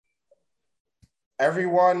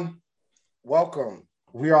Everyone, welcome.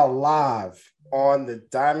 We are live on the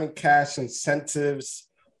Diamond Cash Incentives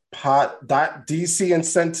DC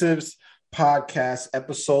Incentives podcast,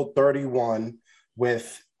 episode 31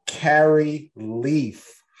 with Carrie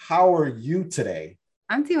Leaf. How are you today?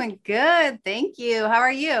 I'm doing good. Thank you. How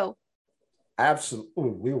are you?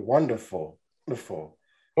 Absolutely. We're wonderful. Wonderful.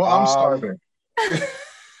 Well, I'm starving.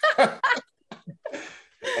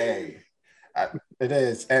 Hey. It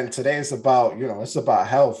is, and today is about it's about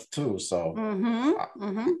health too. So,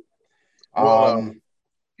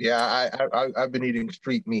 Yeah, I've been eating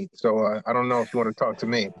street meat, so I don't know if you want to talk to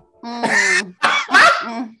me. I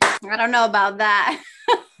don't know about that.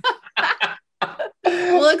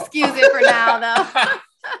 We'll excuse it for now,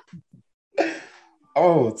 though.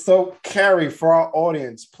 Oh, so Carrie, for our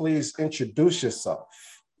audience, please introduce yourself.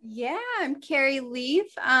 Yeah, I'm Carrie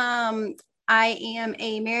Leaf. I am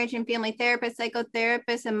a marriage and family therapist,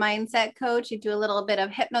 psychotherapist, and mindset coach. I do a little bit of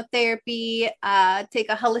hypnotherapy, take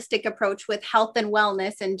a holistic approach with health and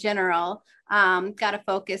wellness in general. Got to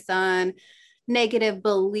focus on negative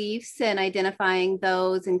beliefs and identifying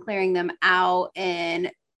those and clearing them out,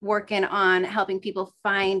 and working on helping people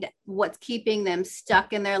find what's keeping them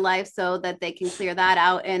stuck in their life so that they can clear that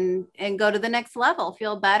out and go to the next level,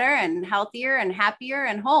 feel better and healthier and happier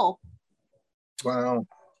and whole. Wow.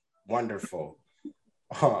 Wonderful.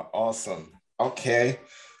 Awesome. Okay.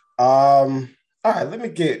 All right, let me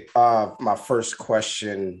get my first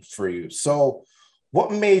question for you. So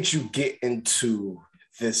what made you get into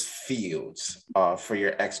this field for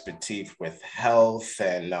your expertise with health,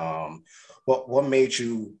 and what made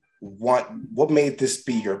this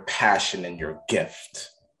be your passion and your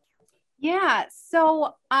gift? Yeah.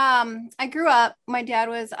 So I grew up, my dad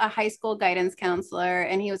was a high school guidance counselor,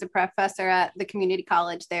 and he was a professor at the community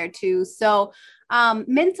college there too. So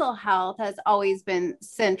mental health has always been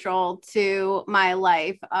central to my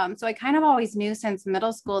life. So I kind of always knew since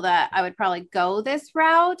middle school that I would probably go this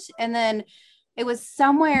route. And then it was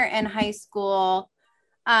somewhere in high school,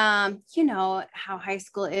 you know how high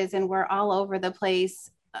school is, and we're all over the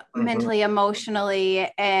place. Mentally, emotionally.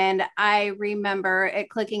 And I remember it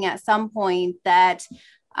clicking at some point that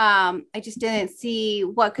I just didn't see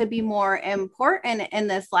what could be more important in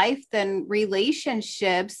this life than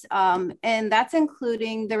relationships. And that's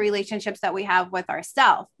including the relationships that we have with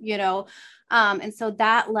ourselves, and so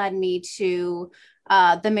that led me to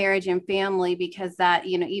the marriage and family, because that,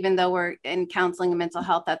 even though we're in counseling and mental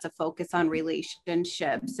health, that's a focus on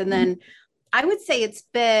relationships. And then I would say it's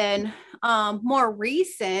been more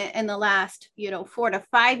recent in the last, 4 to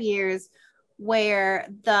 5 years, where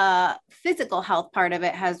the physical health part of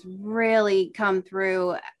it has really come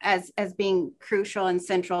through as being crucial and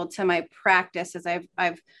central to my practice, as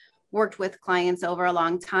I've worked with clients over a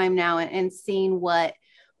long time now and seen what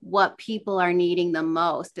people are needing the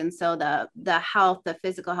most. And so the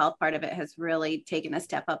physical health part of it has really taken a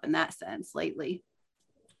step up in that sense lately.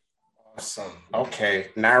 Awesome. Okay,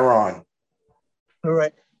 Naron. All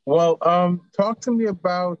right. Well, talk to me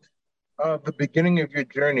about the beginning of your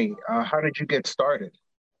journey. How did you get started?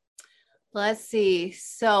 Let's see.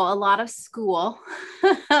 So a lot of school,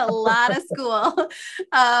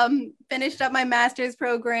 finished up my master's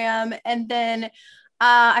program. And then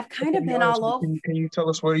I've kind of been all over. Can you tell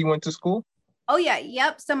us where you went to school? Oh, yeah.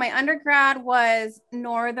 Yep. So my undergrad was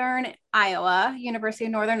Northern Iowa, University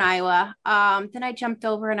of Northern Iowa. Then I jumped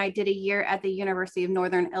over and I did a year at the University of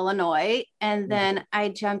Northern Illinois. And then I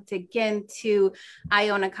jumped again to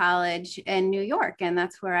Iona College in New York. And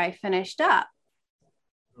that's where I finished up.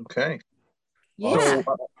 Okay. Yeah.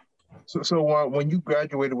 So when you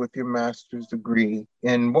graduated with your master's degree,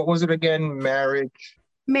 and what was it again? Marriage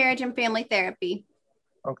and family therapy.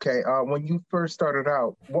 Okay. When you first started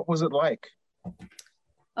out, what was it like?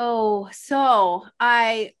 Oh, so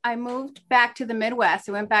I moved back to the Midwest.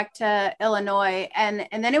 I went back to Illinois, and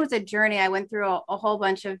then it was a journey. I went through a whole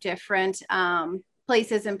bunch of different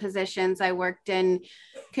places and positions. I worked in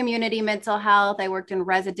community mental health. I worked in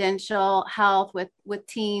residential health with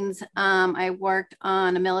teens. I worked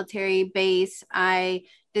on a military base. I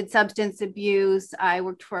did substance abuse. I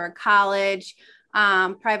worked for a college,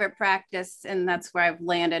 private practice, and that's where I've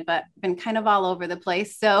landed, but been kind of all over the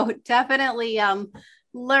place. So definitely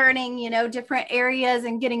learning, different areas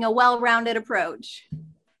and getting a well-rounded approach.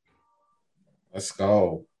 Let's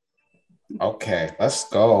go. Okay, let's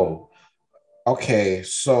go. Okay,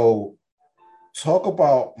 so talk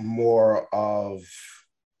about more of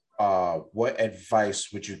what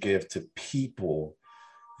advice would you give to people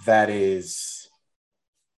that is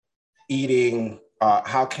eating,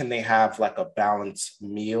 how can they have like a balanced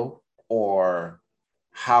meal, or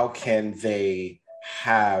how can they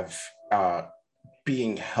have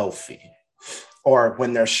being healthy, or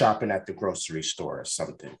when they're shopping at the grocery store or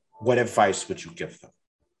something? What advice would you give them?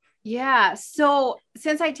 Yeah. So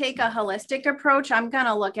since I take a holistic approach, I'm going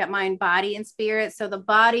to look at mind, body, and spirit. So the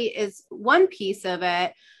body is one piece of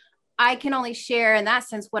it. I can only share in that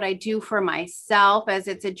sense what I do for myself, as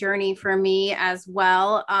it's a journey for me as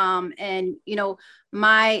well. And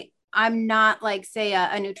I'm not like, say, a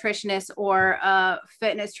nutritionist or a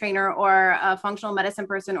fitness trainer or a functional medicine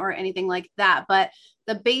person or anything like that. But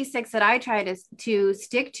the basics that I try to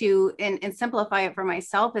stick to and simplify it for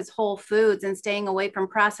myself is whole foods and staying away from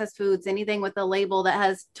processed foods, anything with a label that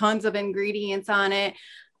has tons of ingredients on it.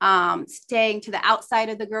 Staying to the outside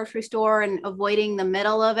of the grocery store and avoiding the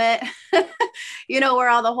middle of it, where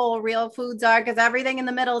all the whole real foods are, because everything in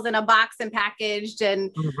the middle is in a box and packaged and,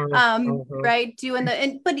 right.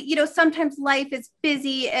 But sometimes life is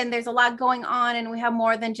busy and there's a lot going on and we have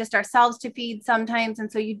more than just ourselves to feed sometimes.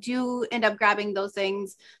 And so you do end up grabbing those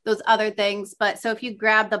things, those other things. But so if you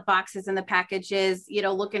grab the boxes and the packages,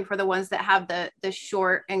 looking for the ones that have the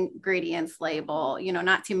short ingredients label,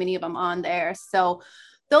 not too many of them on there. So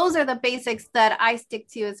those are the basics that I stick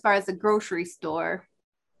to as far as the grocery store.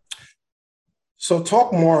 So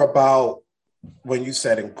talk more about when you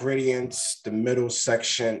said ingredients, the middle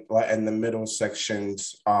section and the middle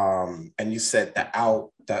sections, and you said the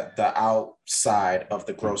outside of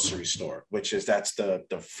the grocery store, that's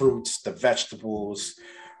the fruits, the vegetables.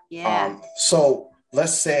 Yeah. So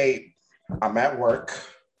let's say I'm at work.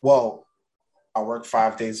 Well, I work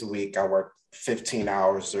 5 days a week. I work 15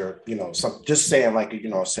 hours or, just saying like,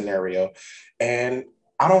 a scenario. And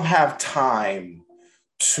I don't have time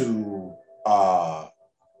to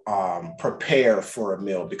prepare for a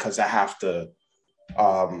meal because I have to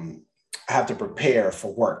prepare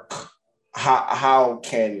for work. How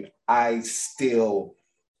can I still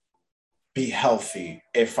be healthy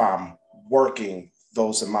if I'm working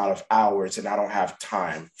those amount of hours and I don't have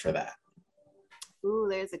time for that? Ooh,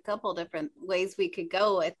 there's a couple different ways we could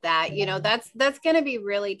go with that. That's going to be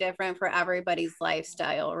really different for everybody's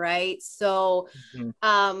lifestyle, right? So,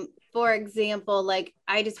 for example, like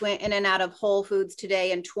I just went in and out of Whole Foods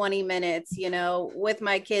today in 20 minutes, with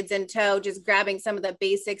my kids in tow, just grabbing some of the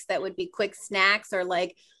basics that would be quick snacks or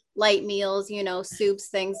like light meals, soups,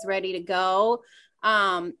 things ready to go.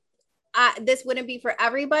 This wouldn't be for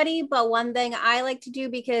everybody, but one thing I like to do,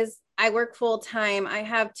 because I work full time, I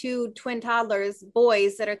have 2 twin toddlers,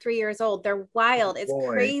 boys that are 3 years old. They're wild. It's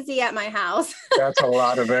crazy at my house. That's a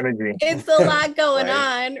lot of energy. It's a lot going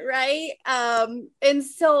on, right? And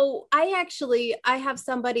so I have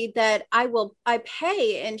somebody that I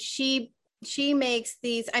pay, and she makes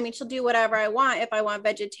these. I mean, she'll do whatever I want. If I want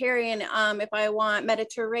vegetarian, if I want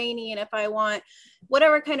Mediterranean, if I want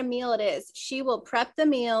whatever kind of meal it is, she will prep the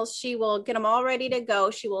meals. She will get them all ready to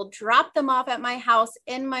go. She will drop them off at my house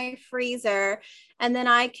in my freezer, and then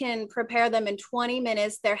I can prepare them in 20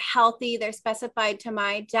 minutes. They're healthy. They're specified to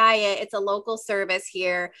my diet. It's a local service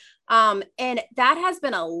here. And that has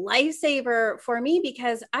been a lifesaver for me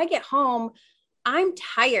because I get home, I'm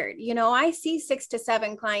tired. I see 6 to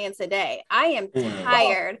 7 clients a day. I am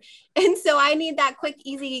tired. And so I need that quick,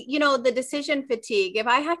 easy, the decision fatigue. If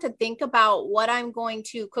I have to think about what I'm going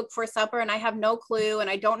to cook for supper and I have no clue and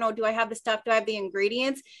I don't know, do I have the stuff? Do I have the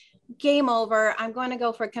ingredients? Game over. I'm going to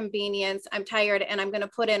go for convenience. I'm tired and I'm going to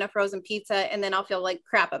put in a frozen pizza and then I'll feel like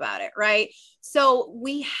crap about it. Right. So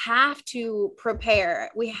we have to prepare.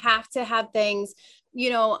 We have to have things, we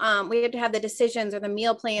have to have the decisions or the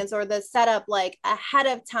meal plans or the setup like ahead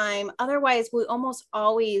of time. Otherwise, we almost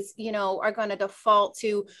always, are going to default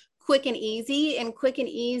to quick and easy, and quick and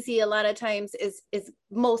easy a lot of times is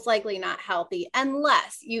most likely not healthy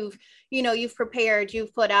unless you've prepared,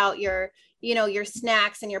 you've put out your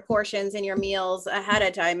snacks and your portions and your meals ahead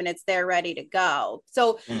of time and it's there ready to go.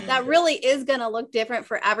 So that really is going to look different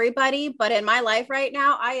for everybody. But in my life right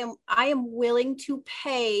now, I am willing to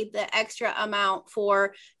pay the extra amount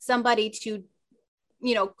for somebody to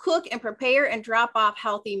cook and prepare and drop off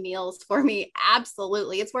healthy meals for me.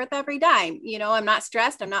 Absolutely. It's worth every dime. I'm not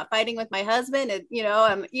stressed. I'm not fighting with my husband and,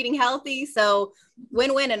 I'm eating healthy. So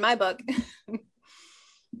win-win in my book.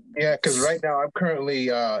 Yeah, because right now I'm currently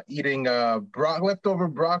eating leftover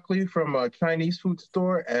broccoli from a Chinese food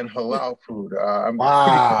store and halal food. I'm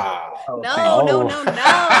wow. No.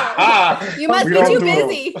 You must be too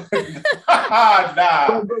busy.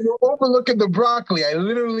 Nah. But you're overlooking the broccoli. I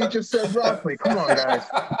literally just said broccoli. Come on, guys.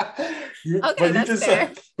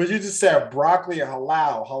 But you just said broccoli and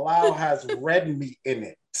halal. Halal has red meat in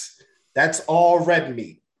it. That's all red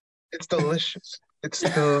meat. It's delicious. It's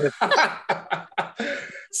delicious.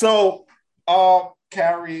 So,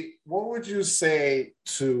 Carrie, what would you say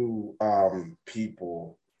to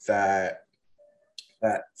people that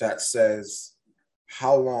says,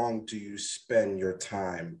 how long do you spend your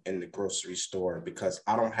time in the grocery store? Because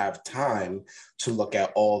I don't have time to look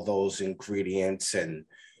at all those ingredients and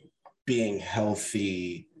being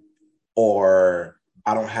healthy, or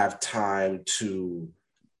I don't have time to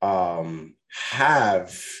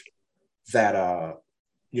have that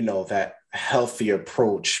that healthy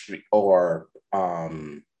approach, or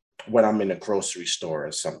when I'm in a grocery store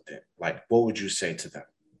or something. Like, what would you say to them?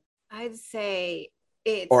 I'd say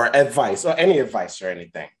it's Or advice, or any advice or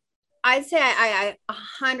anything. I'd say I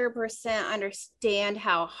 100% understand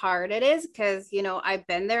how hard it is, because, I've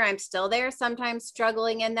been there. I'm still there, sometimes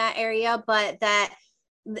struggling in that area, but that,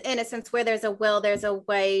 in a sense, where there's a will, there's a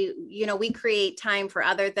way. We create time for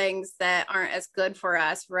other things that aren't as good for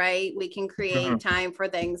us, right? We can create time for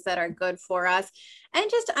things that are good for us. And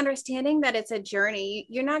just understanding that it's a journey.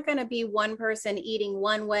 You're not going to be one person eating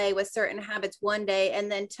one way with certain habits one day and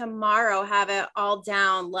then tomorrow have it all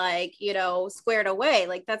down, like, squared away.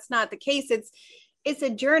 Like, that's not the case. It's a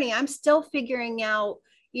journey. I'm still figuring out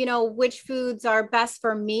which foods are best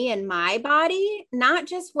for me and my body, not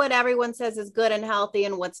just what everyone says is good and healthy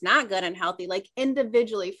and what's not good and healthy. Like,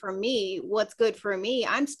 individually for me, what's good for me,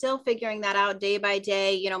 I'm still figuring that out day by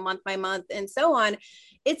day, month by month, and so on.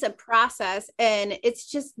 It's a process, and it's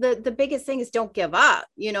just the biggest thing is don't give up,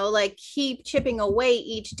 like, keep chipping away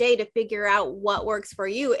each day to figure out what works for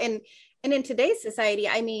you. And in today's society,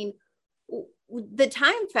 I mean, the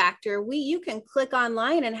time factor, you can click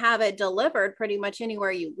online and have it delivered pretty much anywhere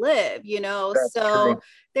you live, That's so true.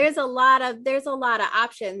 there's a lot of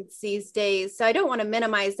options these days. So I don't want to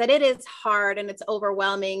minimize that. It is hard and it's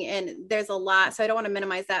overwhelming and there's a lot, so I don't want to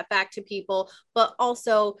minimize that fact to people, but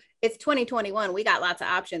also it's 2021, we got lots of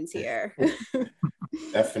options here.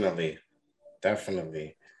 Definitely.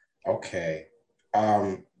 Definitely. Okay.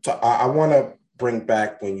 So I want to bring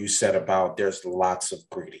back when you said about there's lots of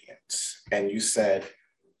ingredients, and you said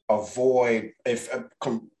avoid, if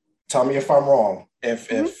tell me if I'm wrong,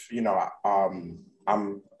 if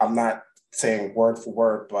I'm not saying word for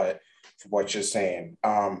word, but for what you're saying,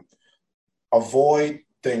 avoid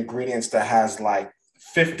the ingredients that has like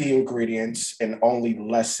 50 ingredients and only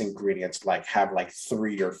less ingredients, like have like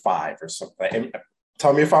 3 or 5 or something. And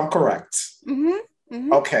tell me if I'm correct.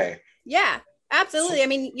 Okay. Yeah, absolutely. So, I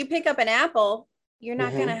mean, you pick up an apple, you're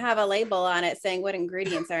not going to have a label on it saying what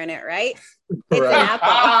ingredients are in it, right? It's an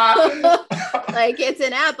apple. Like, it's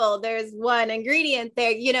an apple. There's one ingredient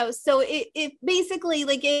there, so it basically,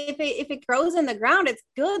 like, if it grows in the ground, it's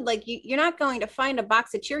good. Like, you're not going to find a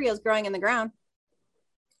box of Cheerios growing in the ground.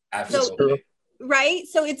 Absolutely. So, right.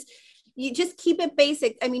 So you just keep it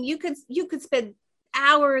basic. I mean, you could spend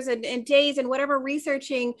hours and days and whatever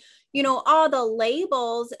researching, all the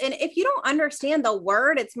labels. And if you don't understand the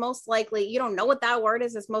word, it's most likely, you don't know what that word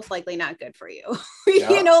is, it's most likely not good for you.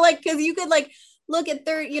 Yeah. Like, because you could like look at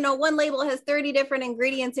one label has 30 different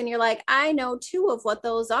ingredients and you're like, I know 2 of what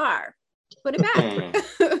those are. Put it back.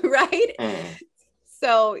 Right.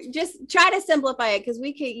 So just try to simplify it, because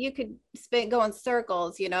you could go in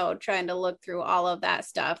circles, trying to look through all of that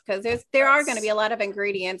stuff, because there are going to be a lot of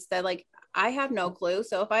ingredients that, like, I have no clue.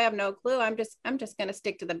 So if I have no clue, I'm just going to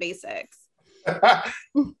stick to the basics.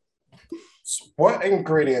 What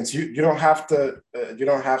ingredients, you don't have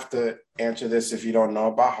to answer this if you don't know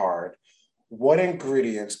about hard. What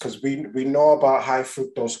ingredients, because we know about high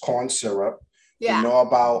fructose corn syrup, we know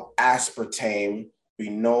about aspartame, we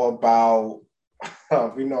know about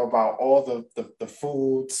all the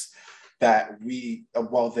foods that the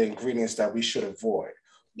ingredients that we should avoid.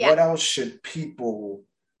 What else should people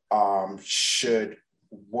should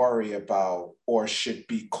worry about or should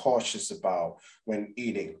be cautious about when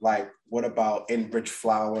eating? Like, what about enriched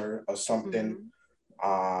flour or something?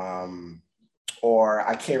 Or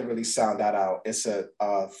I can't really sound that out. It's a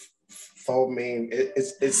foaming.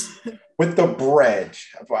 It's with the bread,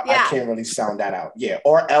 but I can't really sound that out. Yeah,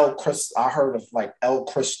 or El Crystal. I heard of like El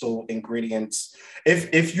Crystal ingredients.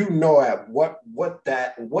 If you know at what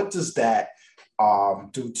does that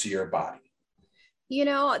do to your body?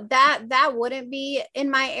 That wouldn't be in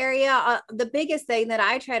my area. The biggest thing that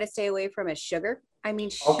I try to stay away from is sugar. I mean,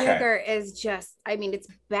 sugar is just, I mean, it's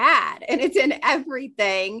bad and it's in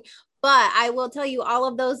everything. But I will tell you, all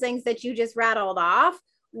of those things that you just rattled off,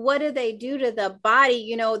 what do they do to the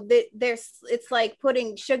body? It's like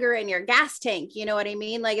putting sugar in your gas tank. You know what I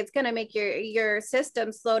mean? Like, it's going to make your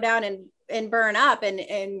system slow down and burn up, and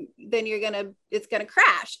then it's going to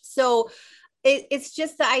crash. So it's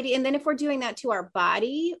just the idea. And then if we're doing that to our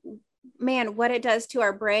body, man, what it does to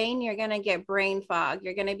our brain, you're going to get brain fog.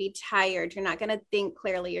 You're going to be tired. You're not going to think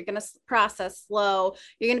clearly. You're going to process slow.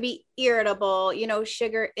 You're going to be irritable. You know,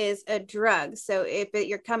 sugar is a drug. So if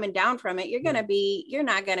you're coming down from it, you're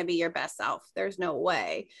not going to be your best self. There's no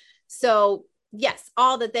way. So yes,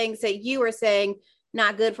 all the things that you were saying,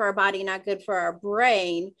 not good for our body, not good for our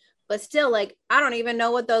brain, but still, like, I don't even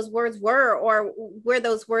know what those words were or where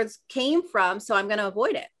those words came from. So I'm going to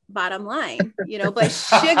avoid it. Bottom line, you know, but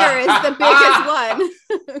sugar is the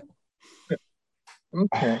biggest one.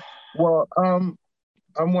 Okay. Well,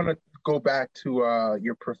 I want to go back to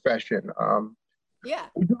your profession. Yeah.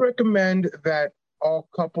 Would you recommend that all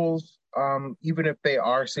couples, even if they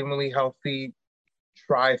are seemingly healthy,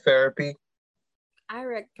 try therapy? I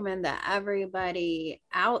recommend that everybody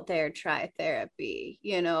out there try therapy.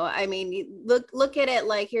 You know, I mean, look at it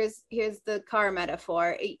like here's the car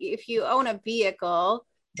metaphor. If you own a vehicle,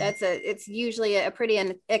 it's usually a pretty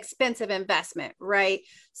expensive investment, right?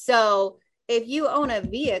 So if you own a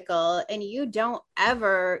vehicle and you don't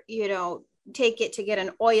ever, you know, take it to get an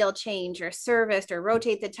oil change or serviced or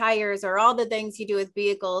rotate the tires or all the things you do with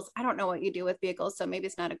vehicles. I don't know what you do with vehicles, so maybe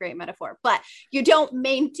it's not a great metaphor, but you don't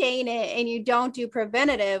maintain it and you don't do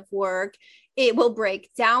preventative work, it will break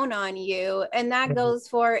down on you. And that goes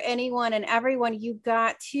for anyone and everyone. You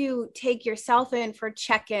got to take yourself in for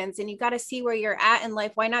check-ins and you got to see where you're at in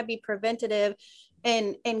life. Why not be preventative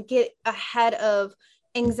and get ahead of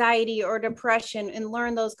anxiety or depression and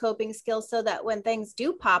learn those coping skills so that when things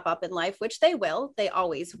do pop up in life, which they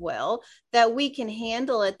always will, that we can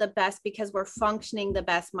handle it the best because we're functioning the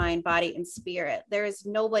best mind, body, and spirit. There is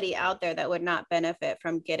nobody out there that would not benefit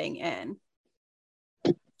from getting in.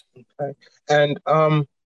 Okay. And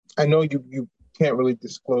I know you can't really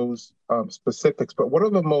disclose specifics, but what are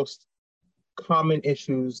the most common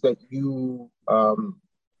issues that you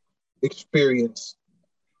experience?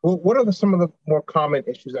 What are some of the more common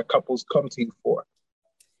issues that couples come to you for?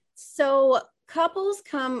 So couples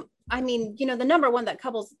come, I mean, you know, the number one that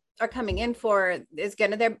couples are coming in for is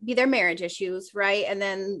going to be their marriage issues, right? And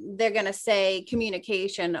then they're going to say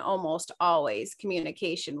communication, almost always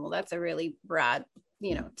communication. Well, that's a really broad,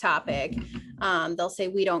 you know, topic. They'll say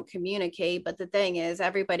we don't communicate, but the thing is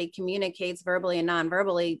everybody communicates verbally and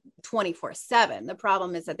non-verbally 24/7. The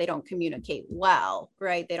problem is that they don't communicate well,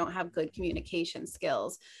 right? They don't have good communication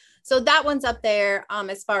skills. So that one's up there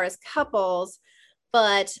as far as couples.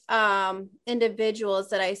 But individuals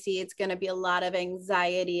that I see, it's going to be a lot of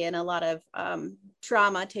anxiety and a lot of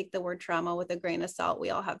trauma. Take the word trauma with a grain of salt.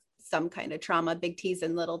 We all have some kind of trauma, big T's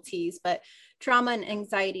and little T's, but trauma and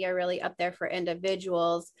anxiety are really up there for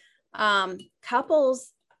individuals.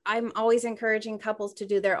 Couples, I'm always encouraging couples to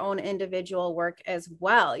do their own individual work as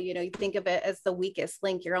well. You know, you think of it as the weakest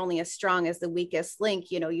link. You're only as strong as the weakest link.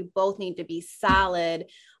 You know, you both need to be solid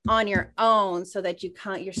on your own so that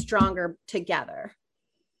you're stronger together.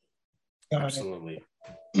 Absolutely.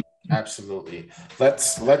 Absolutely.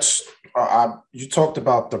 Let's you talked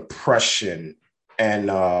about depression and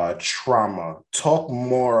trauma. Talk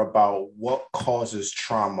more about what causes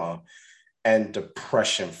trauma and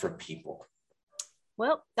depression for people.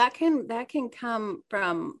 Well, that can come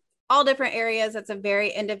from all different areas. It's a very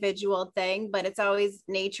individual thing, but it's always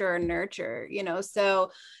nature or nurture, you know.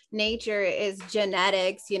 So nature is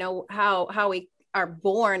genetics, you know, how we are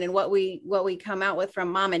born and what we come out with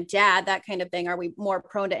from mom and dad, that kind of thing. Are we more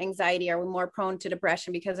prone to anxiety? Are we more prone to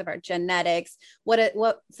depression because of our genetics? What's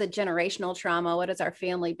the generational trauma? What has our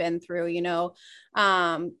family been through? You know,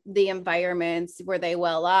 the environments, were they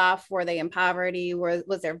well off? Were they in poverty?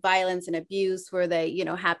 Was there violence and abuse? Were they, you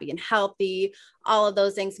know, happy and healthy? All of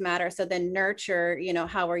those things matter. So then nurture, you know,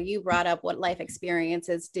 how were you brought up? What life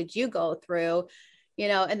experiences did you go through? You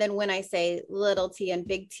know, and then when I say little T and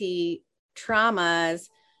big T traumas,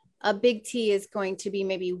 a big T is going to be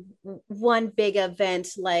maybe one big event,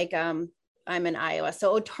 like I'm in Iowa,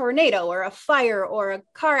 so a tornado or a fire or a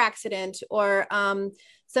car accident or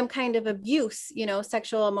some kind of abuse, you know,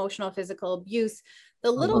 sexual, emotional, physical abuse.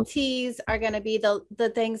 The little T's are going to be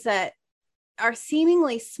the things that are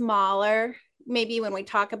seemingly smaller, maybe when we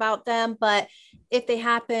talk about them, but if they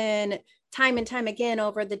happen time and time again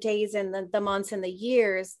over the days and the months and the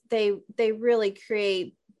years, they really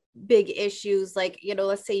create big issues. Like, you know,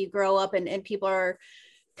 let's say you grow up and people are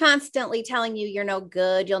constantly telling you you're no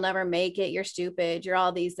good, you'll never make it, you're stupid, you're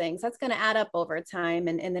all these things. That's going to add up over time.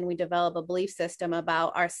 And then we develop a belief system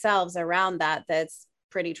about ourselves around that's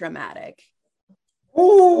pretty traumatic.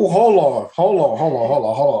 Oh, hold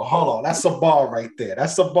on. That's a bar right there.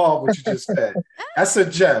 That's a bar, what you just said. That's a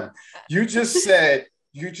gem. You just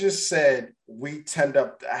said we tend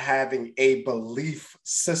up having a belief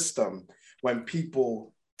system when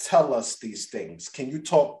people tell us these things. Can you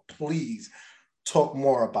please talk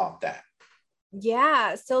more about that?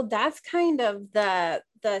 Yeah, so that's kind of the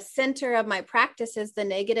center of my practice, is the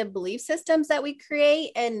negative belief systems that we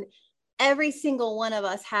create. And every single one of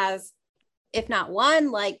us has, if not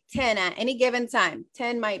one, like 10 at any given time.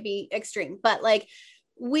 10 might be extreme, but like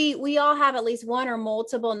we all have at least one or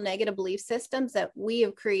multiple negative belief systems that we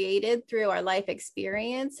have created through our life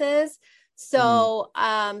experiences. So,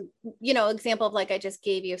 example of like I just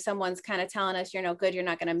gave you, if someone's kind of telling us you're no good, you're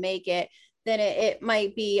not going to make it, then it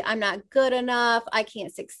might be, I'm not good enough, I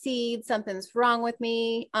can't succeed, something's wrong with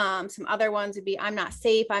me. Some other ones would be, I'm not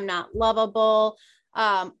safe, I'm not lovable,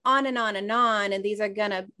 on and on and on. And these are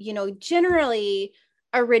gonna, generally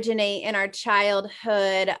originate in our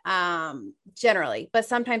childhood, generally, but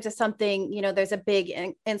sometimes it's something, there's a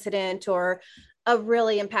big incident or a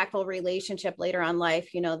really impactful relationship later on life,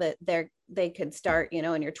 that they could start,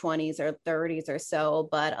 in your 20s or 30s or so.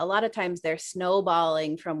 But a lot of times they're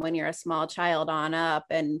snowballing from when you're a small child on up.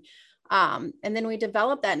 And then we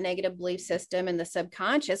develop that negative belief system in the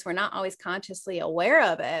subconscious. We're not always consciously aware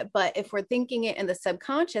of it, but if we're thinking it in the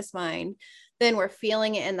subconscious mind, then we're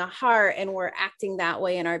feeling it in the heart and we're acting that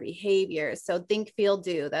way in our behaviors. So think, feel,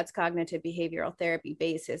 do. That's cognitive behavioral therapy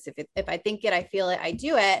basis. If I think it, I feel it, I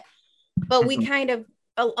do it. But we kind of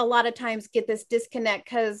a lot of times get this disconnect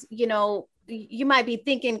because, you might be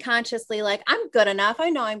thinking consciously, like, I'm good enough. I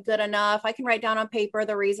know I'm good enough. I can write down on paper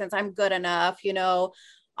the reasons I'm good enough,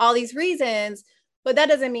 all these reasons. But that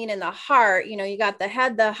doesn't mean in the heart, you got the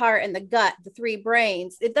head, the heart, and the gut, the three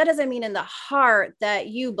brains. That doesn't mean in the heart that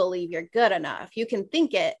you believe you're good enough. You can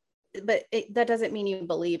think it, but that doesn't mean you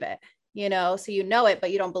believe it, so it,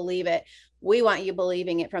 but you don't believe it. We want you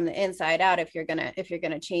believing it from the inside out if you're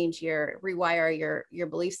gonna change rewire your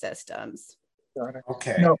belief systems. Got it.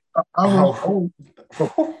 Okay. No, No,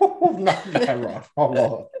 Naira. Hold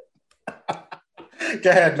on. Go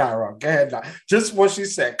ahead, Naira. Just what she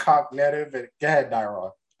said, cognitive, and go ahead,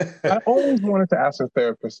 Naira. I always wanted to ask a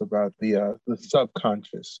therapist about the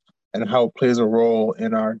subconscious and how it plays a role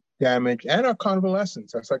in our damage and our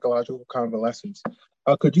convalescence, our psychological convalescence.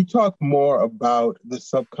 Could you talk more about the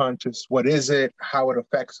subconscious? What is it, how it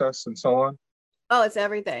affects us, and so on? Oh, it's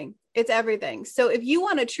everything. It's everything. So if you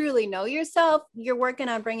want to truly know yourself, you're working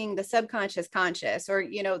on bringing the subconscious conscious, or,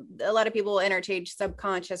 a lot of people interchange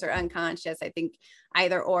subconscious or unconscious. I think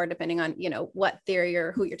either or, depending on, what theory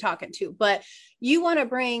or who you're talking to. But you want to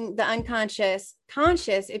bring the unconscious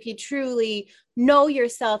conscious if you truly know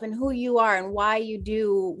yourself and who you are and why you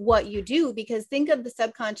do what you do. Because think of the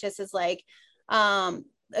subconscious as like, a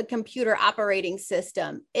computer operating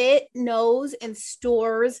system. It knows and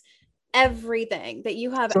stores everything that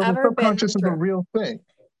you have ever been through. The subconscious is a real thing.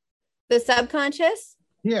 The subconscious?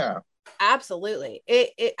 Yeah. Absolutely.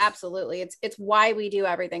 It absolutely. It's why we do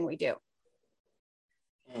everything we do.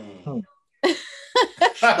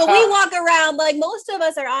 But we walk around, like, most of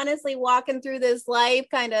us are honestly walking through this life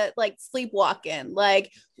kind of like sleepwalking,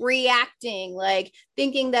 like reacting, like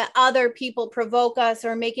thinking that other people provoke us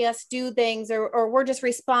or make us do things, or we're just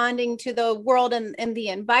responding to the world and the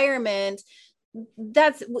environment.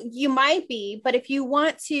 That's, you might be, but if you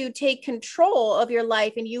want to take control of your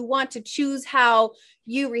life and you want to choose how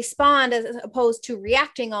you respond as opposed to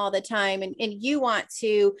reacting all the time, and you want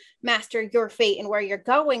to master your fate and where you're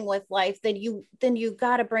going with life, then you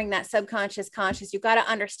got to bring that subconscious conscious. You got to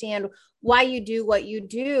understand why you do what you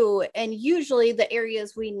do. And usually the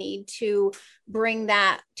areas we need to bring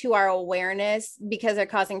that to our awareness because they're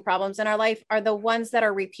causing problems in our life are the ones that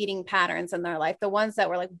are repeating patterns in their life. The ones that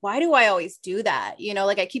were like, why do I always do that?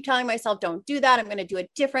 Like I keep telling myself, don't do that. I'm going to do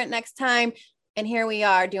it different next time. And here we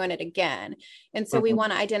are doing it again. And so we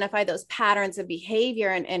want to identify those patterns of behavior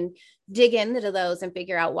and dig into those and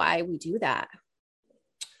figure out why we do that.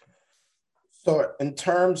 So in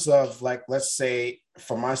terms of, like, let's say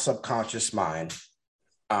for my subconscious mind,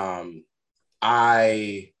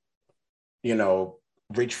 I,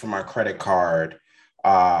 reach for my credit card,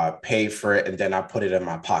 pay for it, and then I put it in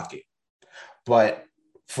my pocket. But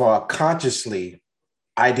for consciously,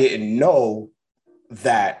 I didn't know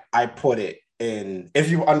that I put it in.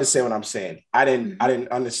 If you understand what I'm saying, I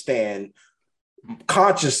didn't understand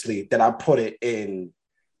consciously that I put it in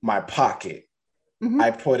my pocket.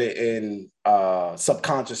 I put it in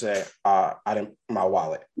subconsciously, in my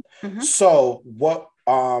wallet. So what?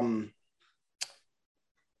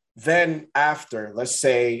 Then after, let's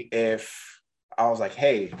say if I was like,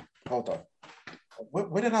 hey, hold on,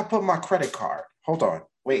 where did I put my credit card? Hold on,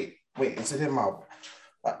 wait, is it in my?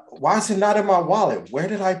 Why is it not in my wallet? Where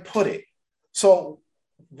did I put it? So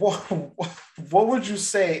what would you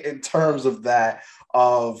say in terms of that,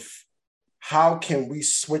 of how can we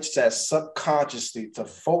switch that subconsciously to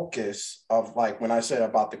focus of, like when I said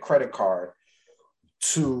about the credit card,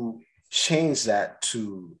 to change that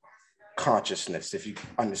to consciousness, if you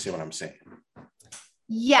understand what I'm saying?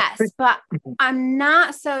 Yes, but I'm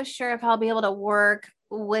not so sure if I'll be able to work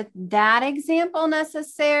with that example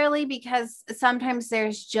necessarily, because sometimes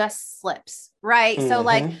there's just slips, right? Mm-hmm. So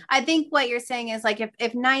like, I think what you're saying is like,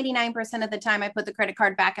 if 99% of the time I put the credit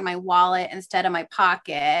card back in my wallet instead of my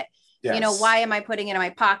pocket, Yes. you know, why am I putting it in my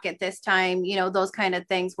pocket this time? You know, those kind of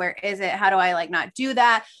things. Where is it? How do I like not do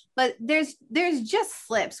that? But there's just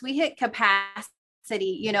slips. We hit capacity,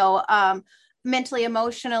 you know, mentally,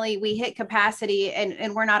 emotionally, we hit capacity,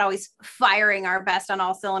 and we're not always firing our best on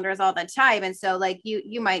all cylinders all the time. And so like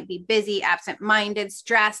you might be busy, absent-minded,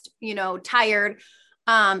 stressed, you know, tired.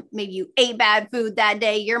 Maybe you ate bad food that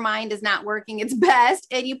day. Your mind is not working its best,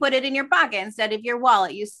 and you put it in your pocket instead of your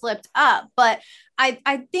wallet. You slipped up. But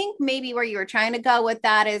I think maybe where you were trying to go with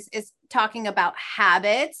that is talking about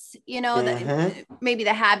habits, you know, maybe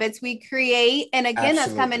the habits we create. And again, Absolutely.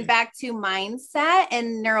 That's coming back to mindset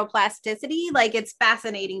and neuroplasticity. Like, it's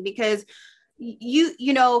fascinating because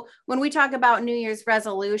you know, when we talk about New Year's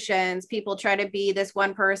resolutions, people try to be this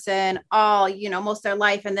one person all, you know, most of their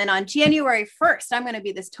life. And then on January 1st, I'm going to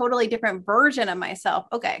be this totally different version of myself.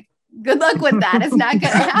 Okay, good luck with that. It's not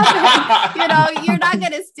going to happen. You know, you're not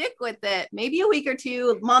going to stick with it. Maybe a week or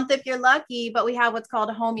two, a month if you're lucky, but we have what's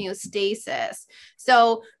called homeostasis.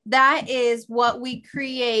 So that is what we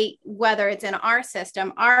create, whether it's in our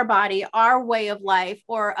system, our body, our way of life,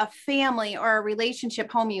 or a family or a relationship.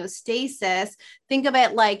 Homeostasis, think of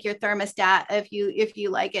it like your thermostat. If you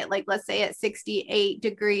like it, like let's say at 68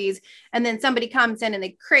 degrees, and then somebody comes in and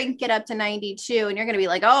they crank it up to 92, and you're going to be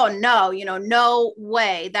like, oh no, you know, no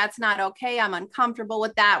way, that's not okay. I'm uncomfortable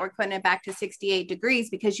with that. We're putting it back to 68 degrees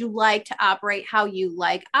because you like to operate how you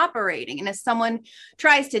like operating. And if someone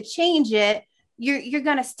tries to change it, you're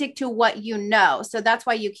going to stick to what you know. So that's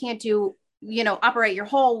why you can't do, you know, operate your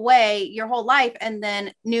whole way, your whole life. And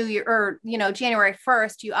then New Year, or, you know, January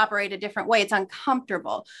 1st, you operate a different way. It's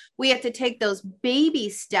uncomfortable. We have to take those baby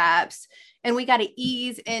steps, and we got to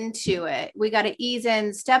ease into it. We got to ease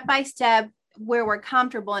in step by step where we're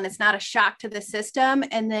comfortable, and it's not a shock to the system.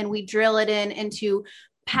 And then we drill it into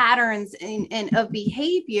patterns of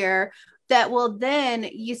behavior that will then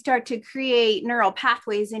you start to create neural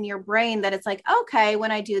pathways in your brain that it's like, okay, when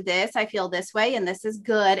I do this, I feel this way, and this is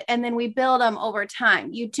good. And then we build them over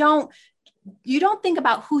time. You don't think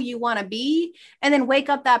about who you want to be and then wake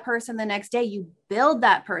up that person the next day. You build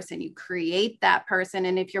that person, you create that person.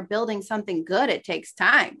 And if you're building something good, it takes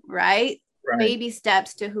time, right? Baby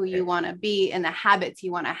steps to who you want to be and the habits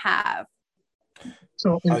you want to have.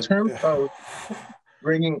 So in terms of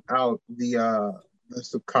bringing out the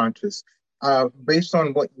subconscious, based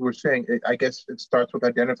on what you were saying, I guess it starts with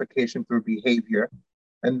identification through behavior.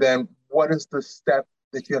 And then what is the step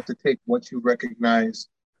that you have to take once you recognize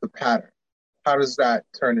the pattern? How does that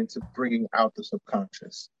turn into bringing out the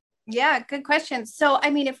subconscious? Yeah, good question. So,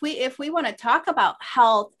 I mean, if we want to talk about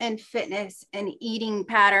health and fitness and eating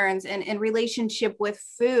patterns and relationship with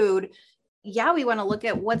food, yeah, we want to look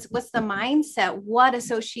at what's the mindset. What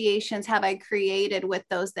associations have I created with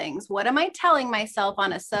those things? What am I telling myself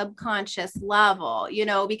on a subconscious level? You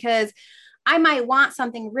know, because I might want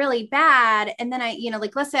something really bad. And then I, you know,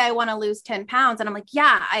 like, let's say I want to lose 10 pounds and I'm like,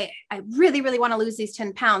 yeah, I really, really want to lose these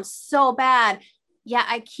 10 pounds so bad. Yeah,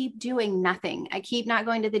 I keep doing nothing. I keep not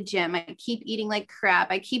going to the gym. I keep eating like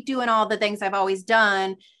crap. I keep doing all the things I've always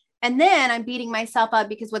done. And then I'm beating myself up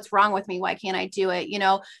because what's wrong with me? Why can't I do it? You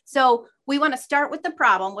know, so we want to start with the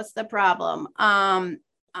problem. What's the problem?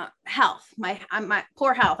 Health, my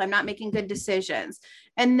poor health. I'm not making good decisions.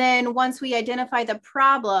 And then once we identify the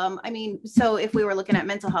problem, I mean, so if we were looking at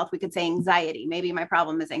mental health, we could say anxiety. Maybe my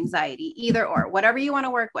problem is anxiety, either or, whatever you want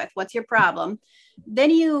to work with. What's your problem?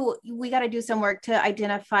 Then we got to do some work to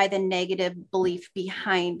identify the negative belief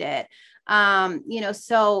behind it. You know,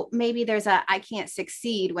 so maybe there's I can't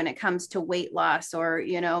succeed when it comes to weight loss or,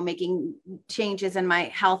 you know, making changes in my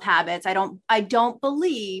health habits. I don't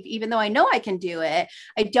believe, even though I know I can do it,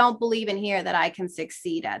 I don't believe in here that I can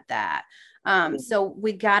succeed at that. So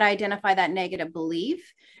we got to identify that negative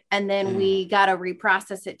belief, and then we got to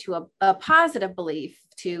reprocess it to a positive belief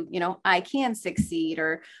to, you know, I can succeed.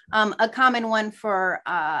 Or a common one for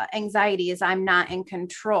anxiety is I'm not in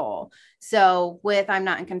control. So with I'm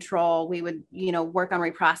not in control, we would, you know, work on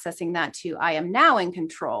reprocessing that to I am now in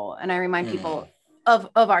control. And I remind people of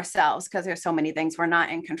ourselves, because there's so many things we're not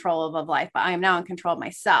in control of life, but I am now in control of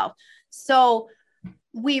myself. So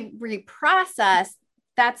we reprocess.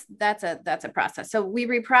 That's a process. So we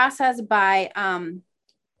reprocess by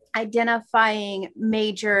identifying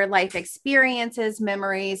major life experiences,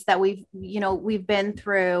 memories that we've been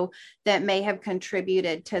through that may have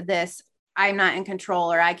contributed to this I'm not in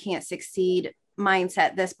control or I can't succeed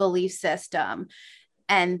mindset, this belief system.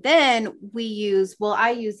 And then I use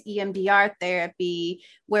EMDR therapy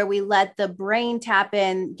where we let the brain tap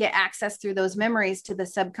in, get access through those memories to the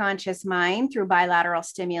subconscious mind through bilateral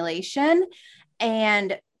stimulation.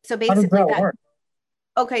 And so How does basically that work?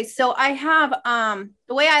 Okay, so I have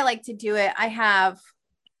the way I like to do it,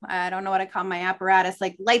 I don't know what I call my apparatus,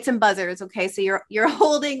 like lights and buzzers. Okay, so you're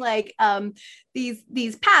holding like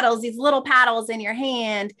these paddles, these little paddles in your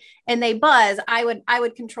hand, and they buzz. I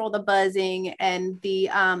would control the buzzing and the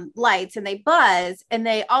lights, and they buzz, and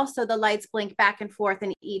the lights blink back and forth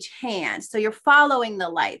in each hand. So you're following the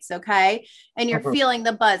lights, okay, and you're feeling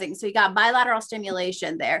the buzzing. So you got bilateral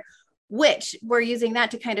stimulation there, which we're using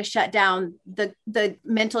that to kind of shut down the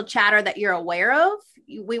mental chatter that you're aware of.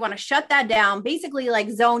 We want to shut that down, basically like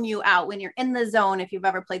zone you out when you're in the zone. If you've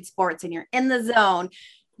ever played sports and you're in the zone,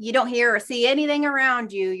 you don't hear or see anything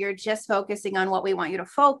around you. You're just focusing on what we want you to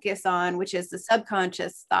focus on, which is the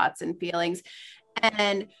subconscious thoughts and feelings.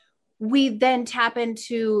 And we then tap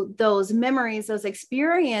into those memories, those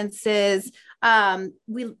experiences, and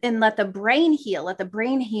let the brain heal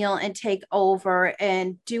and take over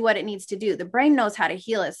and do what it needs to do. The brain knows how to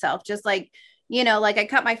heal itself, just like, like I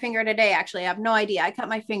cut my finger today. Actually, I have no idea. I cut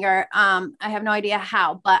my finger. I have no idea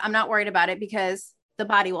how, but I'm not worried about it because the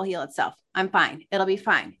body will heal itself. I'm fine. It'll be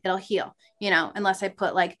fine. It'll heal, unless I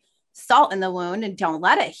put like salt in the wound and don't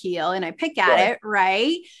let it heal and I pick at it,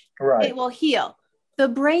 right? It will heal. The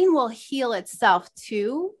brain will heal itself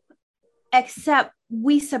too, except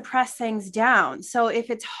we suppress things down. So if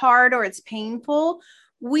it's hard or it's painful,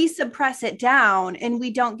 we suppress it down and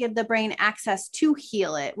we don't give the brain access to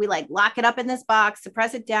heal it. We like lock it up in this box,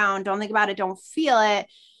 suppress it down, don't think about it, don't feel it.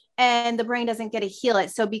 And the brain doesn't get to heal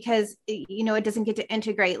it. So because, it doesn't get to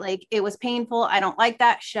integrate, like it was painful, I don't like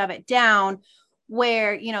that, shove it down.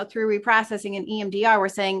 Where, through reprocessing and EMDR, we're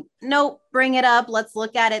saying, nope, bring it up. Let's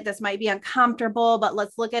look at it. This might be uncomfortable, but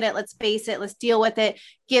let's look at it. Let's face it. Let's deal with it.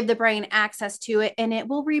 Give the brain access to it and it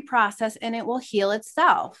will reprocess and it will heal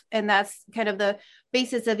itself. And that's kind of the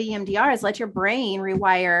basis of EMDR, is let your brain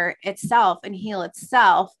rewire itself and heal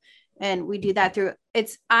itself. And we do that through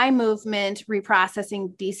its eye movement,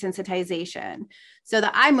 reprocessing, desensitization. So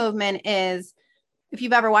the eye movement is, if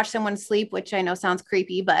you've ever watched someone sleep, which I know sounds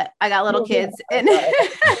creepy, but I got little kids and their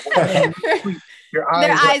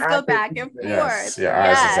eyes go back and forth. Yes, your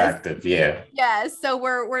eyes is active. Yeah. Yes. So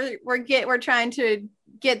we're trying to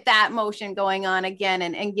get that motion going on again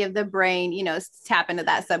and give the brain, tap into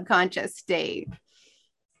that subconscious state.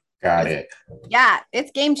 Got it. Yeah,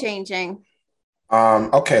 it's game changing.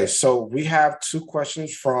 Okay, so we have 2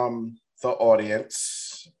 questions from the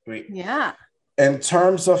audience. In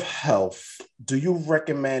terms of health, do you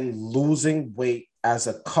recommend losing weight as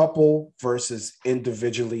a couple versus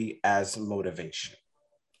individually as motivation?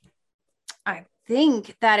 I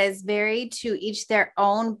think that is very to each their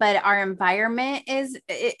own, but our environment is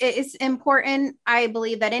important. I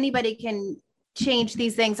believe that anybody can change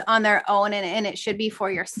these things on their own, and it should be for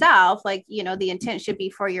yourself. Like, the intent should be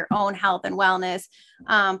for your own health and wellness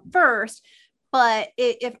first. But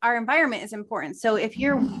if our environment is important, so if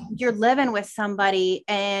you're living with somebody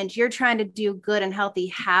and you're trying to do good and healthy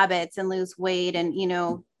habits and lose weight and,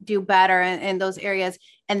 do better in those areas,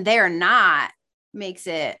 and they're not, makes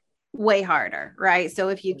it way harder, right? So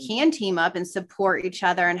if you can team up and support each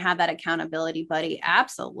other and have that accountability buddy,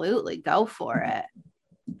 absolutely go for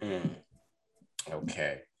it.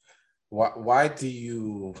 Okay. Why do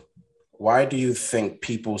you think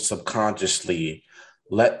people subconsciously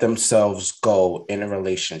let themselves go in a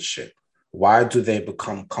relationship? Why do they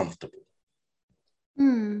become comfortable?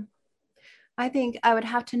 I think I would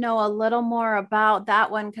have to know a little more about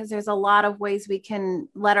that one, because there's a lot of ways we can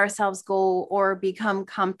let ourselves go or become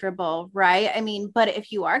comfortable, right? I mean, but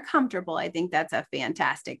if you are comfortable, I think that's a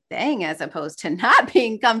fantastic thing, as opposed to not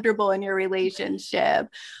being comfortable in your relationship.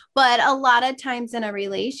 But a lot of times in a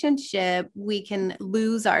relationship, we can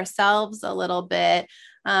lose ourselves a little bit.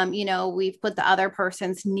 We've put the other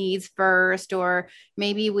person's needs first, or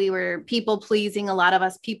maybe we were people pleasing. A lot of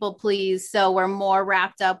us people please. So we're more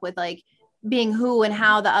wrapped up with like being who and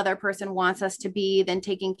how the other person wants us to be than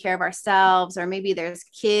taking care of ourselves. Or maybe there's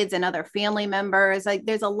kids and other family members. Like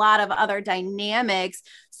there's a lot of other dynamics.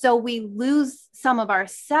 So we lose some of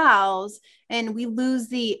ourselves and we lose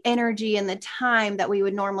the energy and the time that we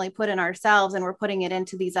would normally put in ourselves, and we're putting it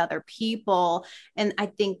into these other people. And I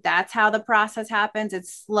think that's how the process happens.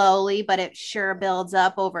 It's slowly, but it sure builds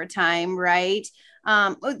up over time, right?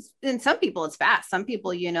 And some people it's fast. Some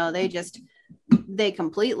people, they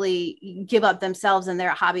completely give up themselves and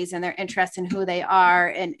their hobbies and their interests and who they are,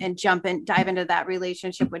 and dive into that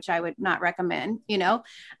relationship, which I would not recommend.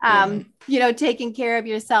 Taking care of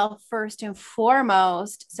yourself first and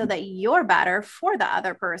foremost so that you're better for the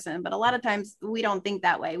other person. But a lot of times we don't think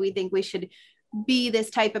that way. We think we should be this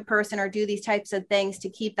type of person or do these types of things to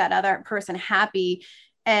keep that other person happy.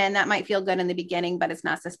 And that might feel good in the beginning, but it's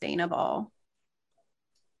not sustainable.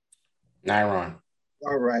 Nyron.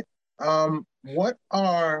 All right. What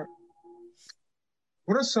are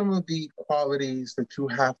some of the qualities that you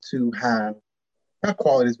have to have? Not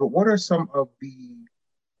qualities, but what are some of the,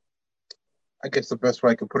 I guess the best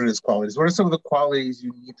way I can put it is qualities. What are some of the qualities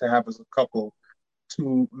you need to have as a couple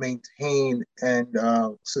to maintain and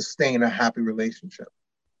sustain a happy relationship?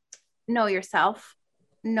 Know yourself.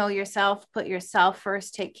 Put yourself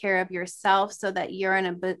first, take care of yourself so that you're in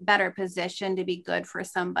a better position to be good for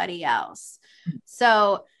somebody else.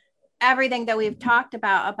 So everything that we've talked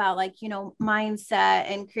about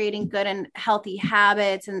mindset and creating good and healthy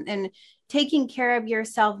habits and taking care of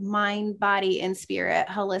yourself, mind, body, and spirit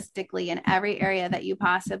holistically in every area that you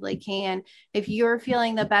possibly can. If you're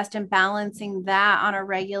feeling the best and balancing that on a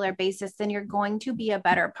regular basis, then you're going to be a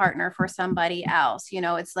better partner for somebody else.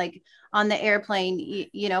 It's like on the airplane,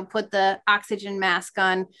 put the oxygen mask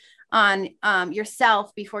on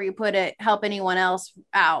yourself before you help anyone else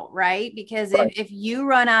out, right? Because if you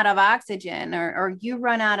run out of oxygen or you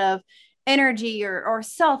run out of energy or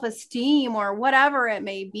self-esteem or whatever it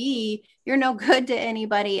may be, you're no good to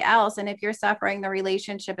anybody else. And if you're suffering, the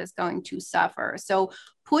relationship is going to suffer. So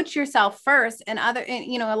put yourself first. And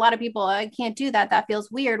a lot of people, I can't do that. That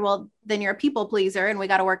feels weird. Well, then you're a people pleaser and we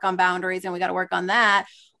got to work on boundaries and we got to work on that.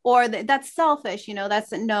 Or that's selfish,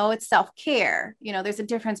 it's self-care. There's a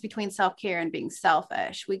difference between self-care and being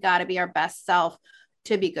selfish. We got to be our best self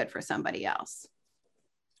to be good for somebody else.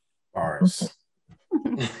 Bars.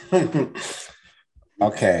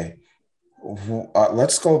 Okay.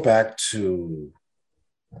 Let's go back to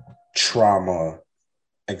trauma,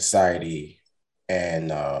 anxiety,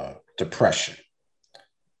 and depression.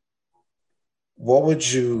 What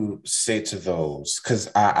would you say to those? Because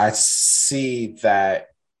I see that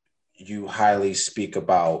you highly speak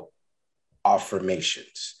about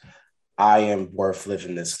affirmations. I am worth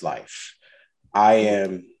living this life. I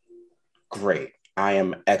am great. I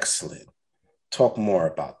am excellent. Talk more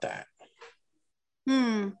about that.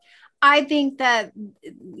 I think that,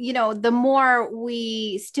 the more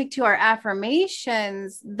we stick to our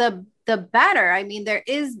affirmations, the better. I mean, there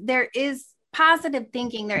is positive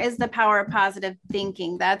thinking. There is the power of positive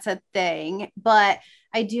thinking. That's a thing. But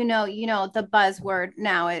I do know, the buzzword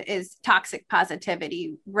now is toxic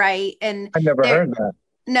positivity, right? And I never heard that.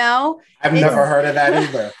 No, I've never heard of that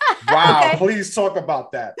either. Wow. Okay. Please talk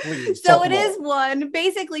about that. Please. So it is one,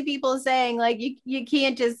 basically people saying like, you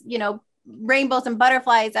can't just, rainbows and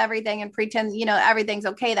butterflies, everything, and pretend, everything's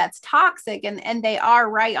okay. That's toxic. And they are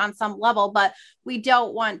right on some level, but we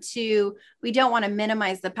don't want to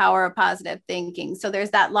minimize the power of positive thinking. So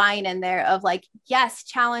there's that line in there of like, yes,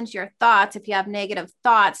 challenge your thoughts. If you have negative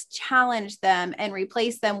thoughts, challenge them and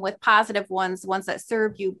replace them with positive ones that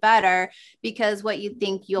serve you better, because what you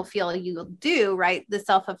think you'll feel you'll do, right? The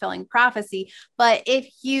self-fulfilling prophecy. But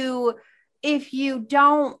if you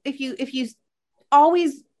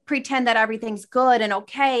always pretend that everything's good and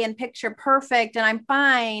okay and picture perfect and I'm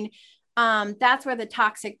fine, that's where the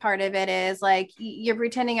toxic part of it is. Like you're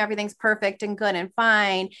pretending everything's perfect and good and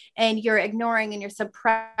fine, and you're ignoring and you're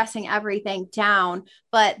suppressing everything down,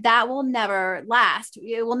 but that will never last.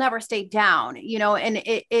 It will never stay down, and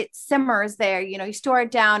it simmers there. You store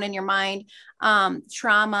it down in your mind.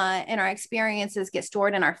 Trauma and our experiences get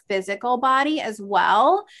stored in our physical body as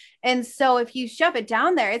well. And so if you shove it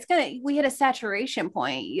down there, we hit a saturation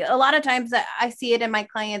point. A lot of times I see it in my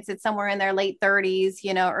clients, it's somewhere in their late 30s,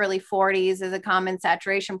 early 40s is a common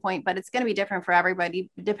saturation point, but it's going to be different for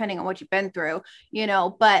everybody depending on what you've been through,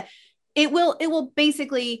 but it will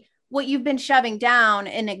basically, what you've been shoving down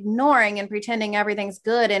and ignoring and pretending everything's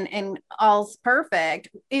good and all's perfect,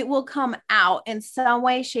 it will come out in some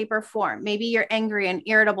way, shape, or form. Maybe you're angry and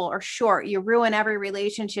irritable or short. You ruin every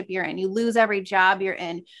relationship you're in. You lose every job you're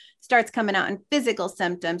in. Starts coming out in physical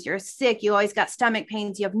symptoms. You're sick. You always got stomach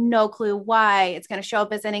pains. You have no clue why. It's going to show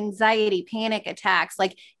up as an anxiety, panic attacks.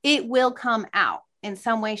 Like it will come out in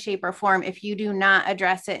some way, shape, or form if you do not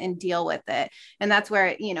address it and deal with it. And that's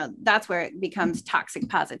where, it becomes toxic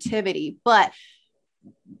positivity. But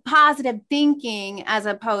positive thinking as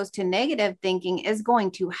opposed to negative thinking is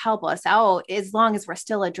going to help us out as long as we're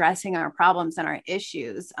still addressing our problems and our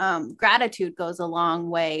issues. Gratitude goes a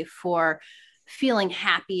long way for feeling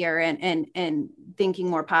happier and thinking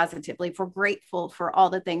more positively, if we're grateful for all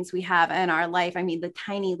the things we have in our life. I mean, the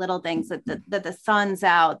tiny little things that the sun's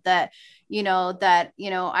out, that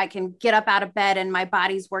I can get up out of bed and my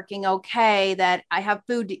body's working okay, that I have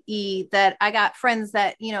food to eat, that I got friends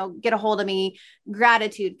that, get a hold of me.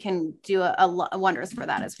 Gratitude can do a wonders for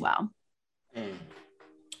that as well.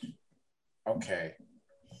 Okay.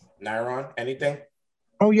 Nairon, anything?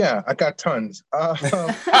 Oh yeah, I got tons.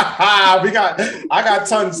 I got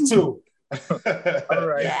tons too. All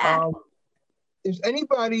right. Yeah. Is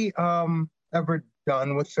anybody ever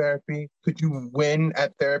done with therapy? Could you win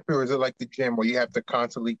at therapy, or is it like the gym where you have to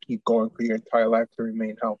constantly keep going for your entire life to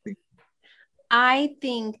remain healthy? I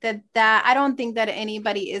think that I don't think that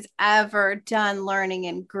anybody is ever done learning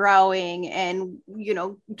and growing and,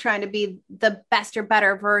 trying to be the best or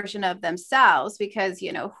better version of themselves, because,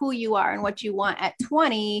 who you are and what you want at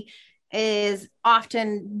 20 is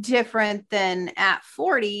often different than at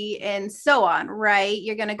 40 and so on, right?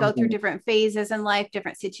 You're going to go through different phases in life,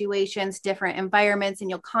 different situations, different environments, and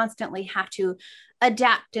you'll constantly have to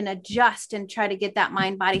adapt and adjust and try to get that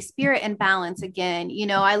mind, body, spirit in balance again.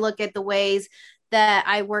 I look at the ways that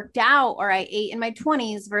I worked out or I ate in my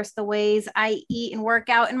 20s versus the ways I eat and work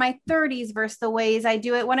out in my 30s versus the ways I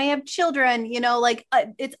do it when I have children.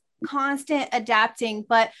 It's constant adapting.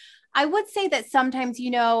 But I would say that sometimes,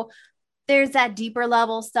 there's that deeper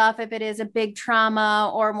level stuff, if it is a big trauma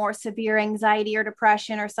or more severe anxiety or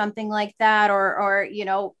depression or something like that, or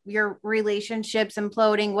your relationships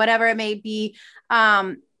imploding, whatever it may be.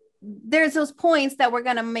 There's those points that we're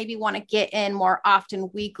going to maybe want to get in more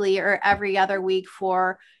often, weekly or every other week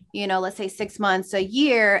for, let's say 6 months, a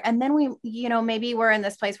year. And then we, maybe we're in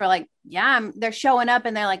this place where like, they're showing up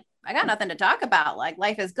and they're like, I got nothing to talk about. Like,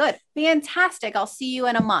 life is good. Fantastic. I'll see you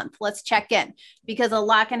in a month. Let's check in, because a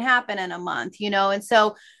lot can happen in a month, And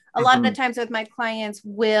so a lot of times with my clients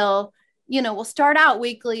we'll start out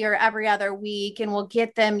weekly or every other week, and we'll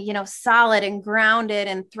get them, solid and grounded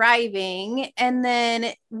and thriving. And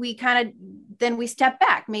then we step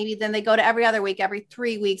back. Maybe then they go to every other week, every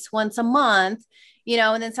 3 weeks, once a month,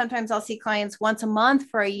 and then sometimes I'll see clients once a month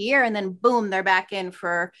for a year, and then boom, they're back in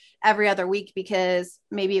for every other week, because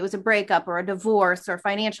maybe it was a breakup or a divorce or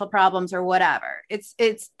financial problems or whatever. It's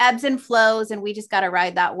ebbs and flows, and we just got to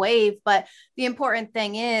ride that wave. But the important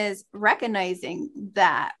thing is recognizing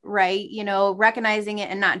that, right? Recognizing it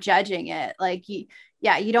and not judging it. Like, you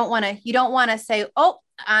don't want to say, oh,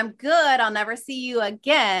 I'm good, I'll never see you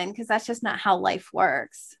again, because that's just not how life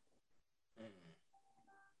works.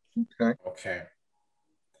 Okay.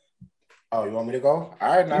 Oh, you want me to go? All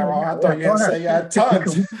right, Naira. I thought you had said you had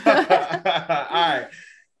tons. All right.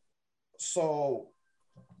 So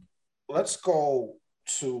let's go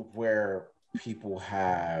to where people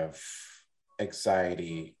have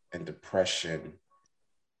anxiety and depression,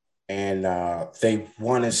 and they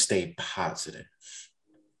want to stay positive,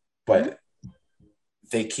 but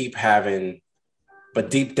they keep having, but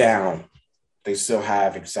deep down, they still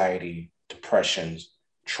have anxiety, depression,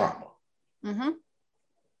 trauma. Mm-hmm.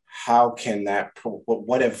 How can that,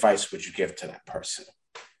 what advice would you give to that person?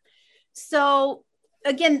 So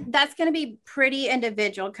again, that's going to be pretty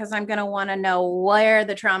individual, because I'm going to want to know where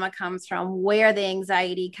the trauma comes from, where the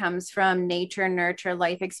anxiety comes from, nature, nurture,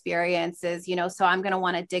 life experiences, so I'm going to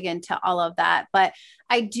want to dig into all of that. But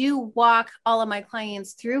I do walk all of my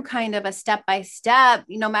clients through kind of a step-by-step,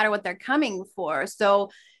 no matter what they're coming for.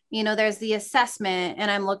 So there's the assessment,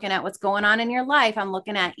 and I'm looking at what's going on in your life. I'm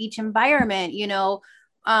looking at each environment,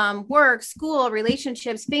 work, school,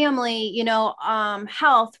 relationships, family,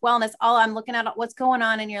 health, wellness, all. I'm looking at what's going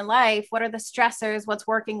on in your life. What are the stressors, what's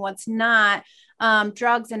working, what's not,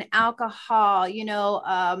 drugs and alcohol,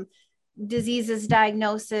 diseases,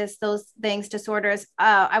 diagnosis, those things, disorders.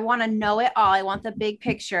 I want to know it all. I want the big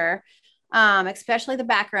picture, especially the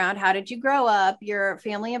background. How did you grow up? Your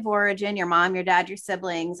family of origin, your mom, your dad, your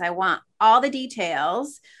siblings. I want all the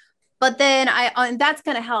details. But then and that's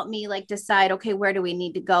going to help me like decide, okay, where do we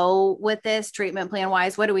need to go with this treatment plan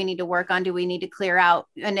wise? What do we need to work on? Do we need to clear out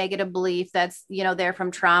a negative belief that's, there from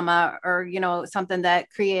trauma, or, something that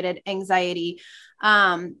created anxiety?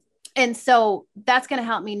 And so that's going to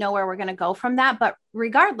help me know where we're going to go from that. But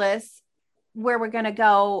regardless, where we're going to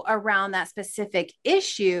go around that specific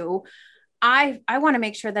issue, I want to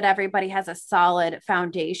make sure that everybody has a solid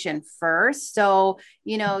foundation first. So,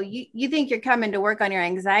 you think you're coming to work on your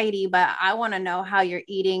anxiety, but I want to know how you're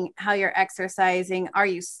eating, how you're exercising. Are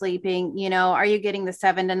you sleeping? Are you getting the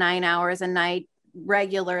 7 to 9 hours a night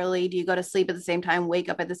regularly? Do you go to sleep at the same time, wake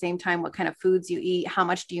up at the same time? What kind of foods you eat? How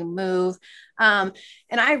much do you move? And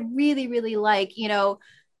I really, really like,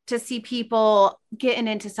 to see people getting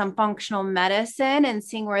into some functional medicine and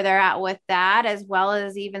seeing where they're at with that, as well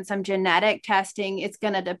as even some genetic testing. It's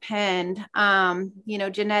going to depend,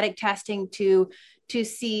 genetic testing to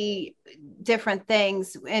see different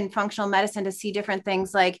things in functional medicine, to see different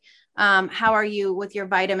things like how are you with your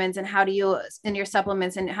vitamins, and how do you in your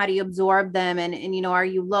supplements, and how do you absorb them, and are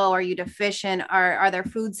you low, are you deficient, are there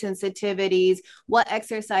food sensitivities, what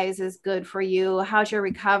exercise is good for you, how's your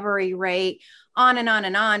recovery rate, on and on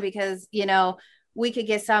and on, because we could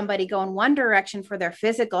get somebody going one direction for their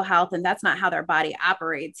physical health, and that's not how their body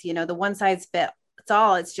operates. The one size fits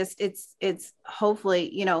all. It's just it's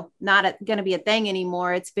hopefully not going to be a thing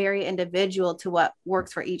anymore. It's very individual to what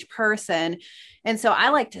works for each person. And so I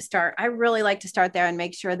really like to start there and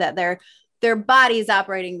make sure that their body is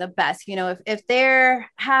operating the best. If they're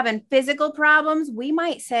having physical problems, we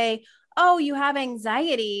might say, oh, you have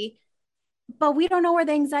anxiety, but we don't know where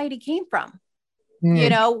the anxiety came from.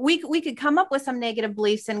 We could come up with some negative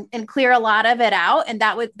beliefs and clear a lot of it out. And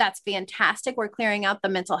that's fantastic. We're clearing out the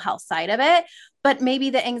mental health side of it, but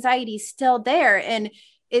maybe the anxiety is still there. And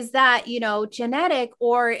is that, genetic,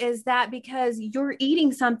 or is that because you're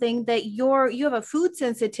eating something that you have a food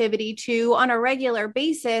sensitivity to on a regular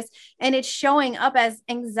basis, and it's showing up as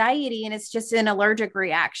anxiety, and it's just an allergic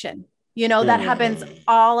reaction? That happens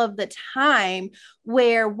all of the time,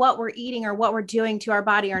 where what we're eating or what we're doing to our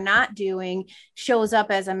body or not doing shows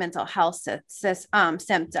up as a mental health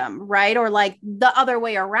symptom, right? Or like the other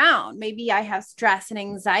way around. Maybe I have stress and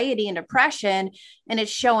anxiety and depression, and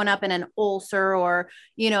it's showing up in an ulcer or,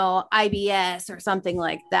 IBS or something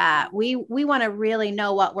like that. We want to really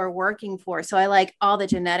know what we're working for. So I like all the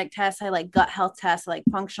genetic tests. I like gut health tests, I like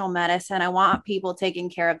functional medicine. I want people taking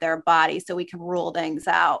care of their body so we can rule things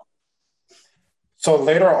out. So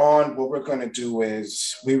later on, what we're going to do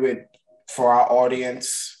is for our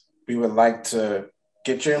audience, we would like to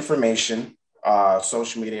get your information,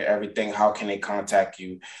 social media, everything. How can they contact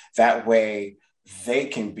you? That way they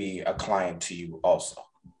can be a client to you also.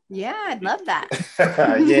 Yeah, I'd love that.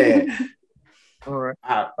 Yeah. All right.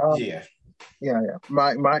 Yeah. Yeah.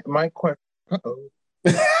 My question. Uh-oh.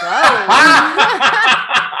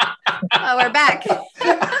 Oh, we're back. Go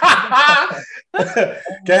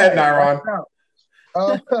ahead, Nyron.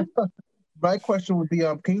 My question would be,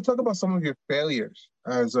 can you talk about some of your failures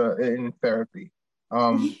in therapy?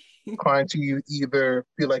 Clients you either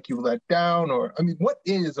feel like you let down, or what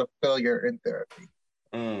is a failure in therapy?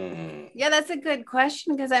 Yeah, that's a good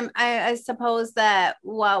question, because I suppose that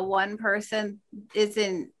while one person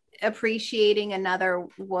isn't appreciating, another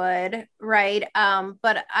would, right?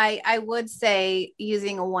 But I would say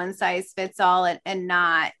using a one size fits all and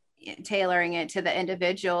not tailoring it to the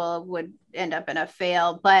individual would end up in a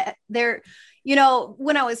fail. But there,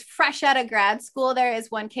 when I was fresh out of grad school, there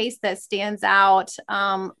is one case that stands out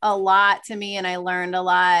a lot to me, and I learned a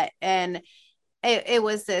lot. And it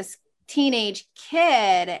was this teenage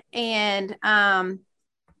kid, and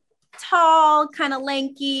tall, kind of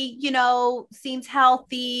lanky, seems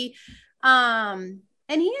healthy.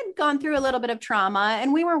 And he had gone through a little bit of trauma,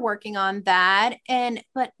 and we were working on that.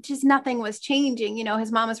 But just nothing was changing.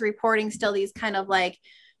 His mom was reporting still these kind of like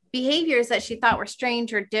behaviors that she thought were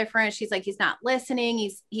strange or different. She's like, he's not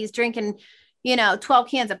listening. He's drinking, 12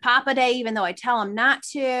 cans of pop a day, even though I tell him not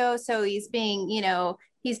to. So he's being,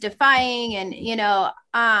 he's defying, and,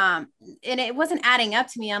 and it wasn't adding up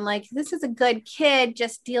to me. I'm like, this is a good kid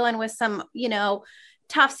just dealing with some,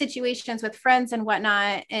 tough situations with friends and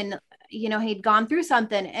whatnot. And, he'd gone through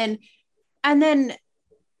something. And then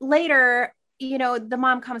later, the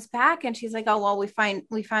mom comes back and she's like, oh, well, we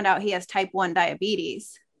found out he has type 1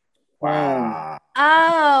 diabetes. Wow.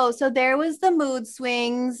 Oh, so there was the mood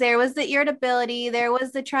swings, there was the irritability, there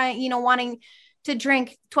was the wanting to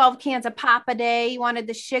drink 12 cans of pop a day. He wanted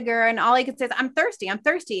the sugar, and all he could say is, I'm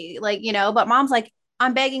thirsty. Like, but mom's like,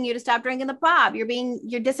 I'm begging you to stop drinking the pop.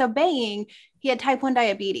 You're disobeying. He had type 1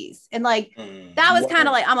 diabetes. And like, that was kind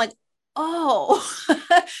of like, I'm like, oh,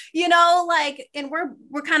 and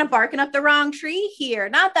we're kind of barking up the wrong tree here.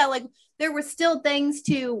 Not that like there were still things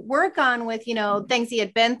to work on with, things he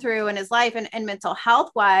had been through in his life and mental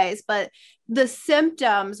health wise, but the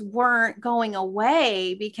symptoms weren't going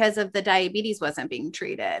away because of the diabetes wasn't being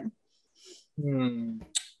treated.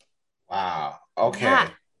 Wow. Okay. Yeah.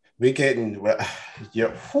 We getting,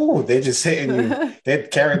 they just hitting you.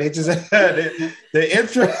 Carrie, they just, the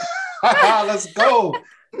intro. Let's go.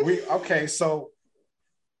 So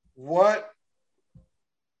what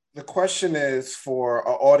the question is for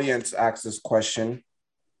our audience asks this question.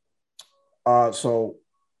 So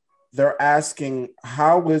they're asking,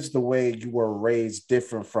 how is the way you were raised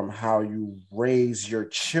different from how you raise your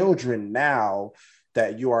children now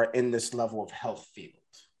that you are in this level of health field?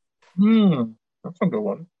 That's a good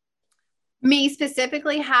one. Me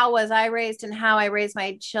specifically, how was I raised and how I raised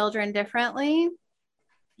my children differently?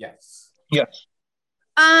 Yes. Yes.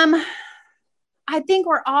 I think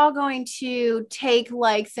we're all going to take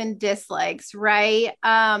likes and dislikes, right?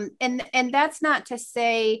 And that's not to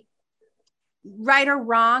say right or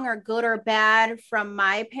wrong or good or bad from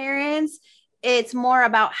my parents. It's more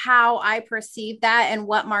about how I perceive that and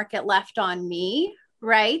what mark it left on me,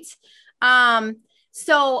 right? Um,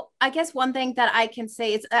 so I guess one thing that I can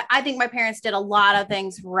say is I think my parents did a lot of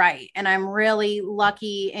things right, and I'm really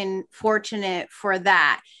lucky and fortunate for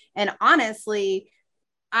that. And honestly,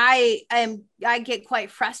 I get quite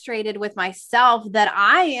frustrated with myself that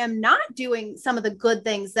I am not doing some of the good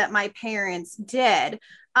things that my parents did.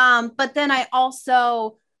 But then I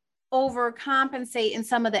also overcompensate in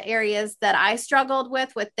some of the areas that I struggled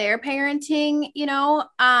with their parenting, you know.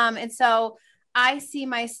 And so I see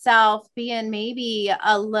myself being maybe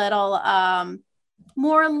a little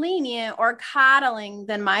more lenient or coddling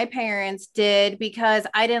than my parents did because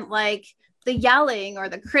I didn't like the yelling or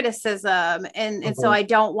the criticism, and so I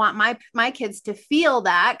don't want my kids to feel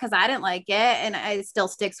that because I didn't like it and it still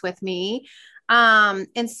sticks with me.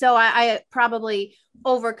 And so I probably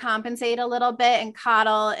overcompensate a little bit and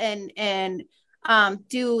coddle and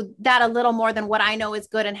do that a little more than what I know is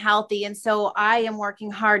good and healthy. And so I am working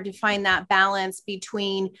hard to find that balance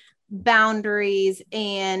between boundaries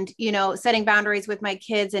and, you know, setting boundaries with my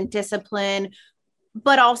kids and discipline,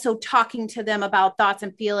 but also talking to them about thoughts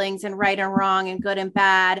and feelings and right and wrong and good and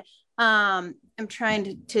bad. I'm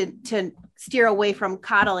trying to steer away from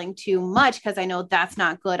coddling too much because I know that's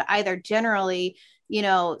not good either. Generally, you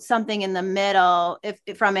know, something in the middle, if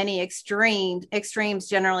from any extremes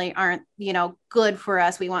generally aren't, you know, good for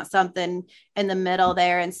us. We want something in the middle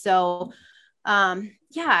there. And so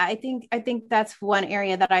yeah, I think that's one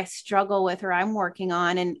area that I struggle with or I'm working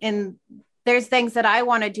on. And there's things that I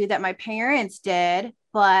want to do that my parents did,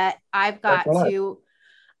 but I've got to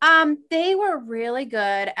they were really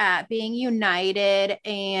good at being united,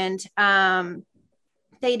 and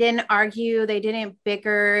they didn't argue, they didn't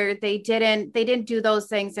bicker, they didn't do those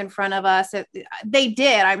things in front of us. They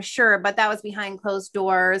did, I'm sure, but that was behind closed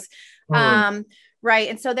doors. Right.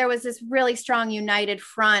 And so there was this really strong united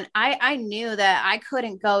front. I knew that I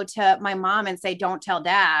couldn't go to my mom and say, don't tell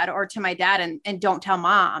dad, or to my dad and don't tell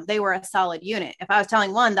mom. They were a solid unit. If I was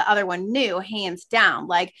telling one, the other one knew, hands down.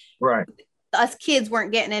 Like, right. Us kids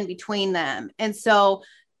weren't getting in between them. And so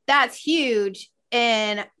that's huge.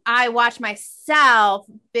 And I watch myself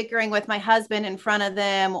bickering with my husband in front of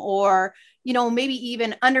them, or, you know, maybe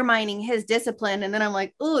even undermining his discipline. And then I'm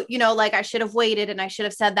like, oh, you know, like I should have waited and I should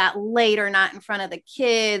have said that later, not in front of the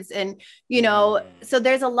kids. And, you know, so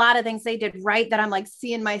there's a lot of things they did right that I'm like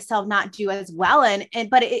seeing myself not do as well.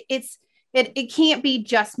 But it can't be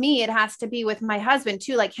just me. It has to be with my husband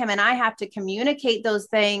too. Like him and I have to communicate those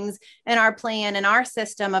things in our plan and our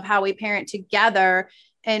system of how we parent together.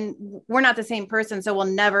 And we're not the same person, so we'll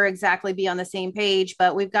never exactly be on the same page,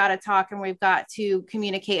 but we've got to talk and we've got to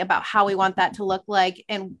communicate about how we want that to look like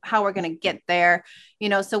and how we're going to get there, you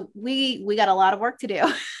know. So we got a lot of work to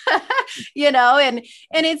do. You know, and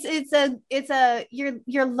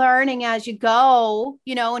you're learning as you go,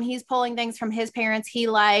 you know. And he's pulling things from his parents he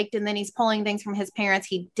liked, and then he's pulling things from his parents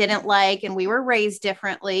he didn't like, and we were raised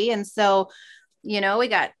differently. And so, you know, we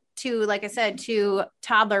got like I said, two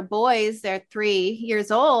toddler boys. They're 3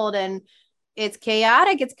 years old, and it's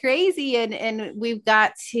chaotic, it's crazy, and we've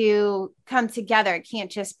got to come together. It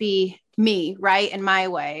can't just be me, right, and my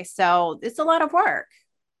way. So it's a lot of work.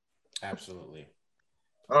 Absolutely.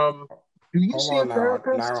 Do you see a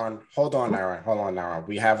therapist? Hold on, Nairon.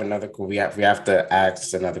 We have to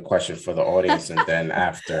ask another question for the audience, and then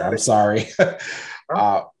after. I'm sorry.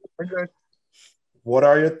 Okay. What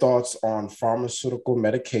are your thoughts on pharmaceutical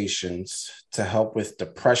medications to help with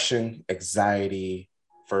depression, anxiety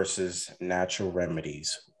versus natural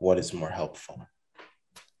remedies? What is more helpful?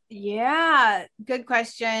 Yeah, good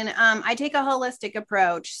question. I take a holistic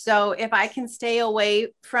approach. So if I can stay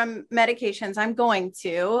away from medications, I'm going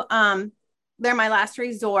to. They're my last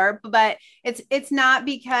resort, but it's not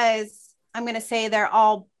because I'm going to say they're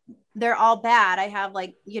all bad. I have,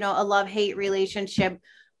 like, you know, a love-hate relationship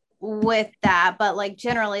with that. But like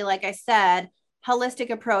generally, like I said,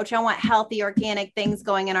 holistic approach. I want healthy, organic things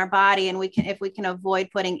going in our body. And if we can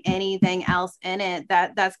avoid putting anything else in it,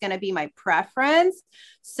 that's going to be my preference.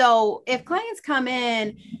 So if clients come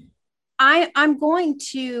in, I'm going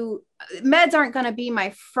to, meds aren't going to be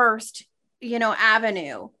my first, you know,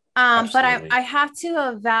 avenue. But I, Absolutely. I have to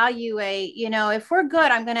evaluate, if we're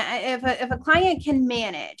good, if a client can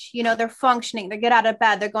manage, they're functioning, they get out of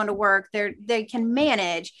bed, they're going to work, they can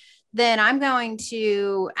manage, then I'm going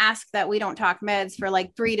to ask that we don't talk meds for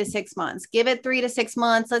like 3 to 6 months. Give it 3 to 6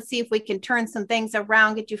 months. Let's see if we can turn some things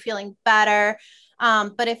around, get you feeling better.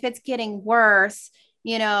 But if it's getting worse,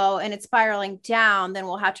 and it's spiraling down, then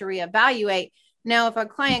we'll have to reevaluate. Now, if a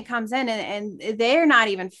client comes in and they're not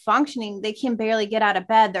even functioning, they can barely get out of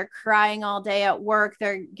bed. They're crying all day at work.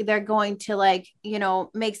 They're going to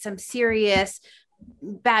make some serious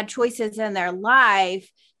bad choices in their life,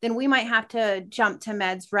 then we might have to jump to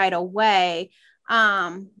meds right away.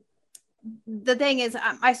 The thing is,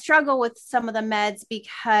 I struggle with some of the meds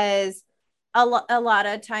because a lot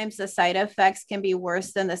of times the side effects can be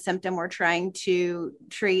worse than the symptom we're trying to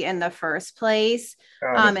treat in the first place.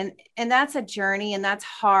 And that's a journey, and that's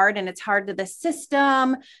hard, and it's hard to the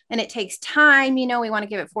system, and it takes time. We want to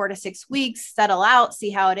give it 4 to 6 weeks, settle out, see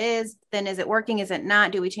how it is. Then is it working? Is it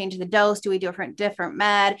not? Do we change the dose? Do we do a different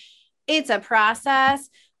med? It's a process.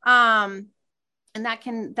 And that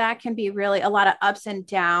can be really a lot of ups and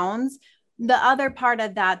downs. The other part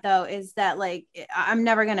of that, though, is that I'm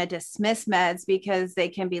never going to dismiss meds because they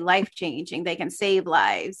can be life changing. They can save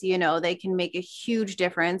lives. They can make a huge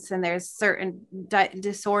difference. And there's certain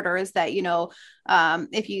disorders that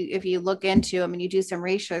if you look into them and you do some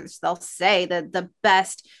research, they'll say that the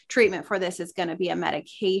best treatment for this is going to be a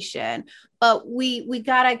medication. But we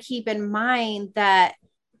got to keep in mind that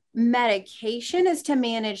medication is to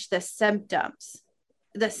manage the symptoms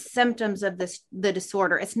of the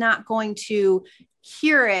disorder. It's not going to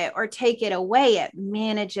cure it or take it away. It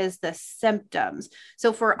manages the symptoms. So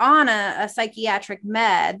if we're on a psychiatric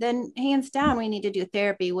med, then hands down, we need to do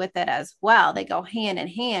therapy with it as well. They go hand in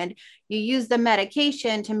hand. You use the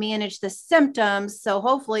medication to manage the symptoms. So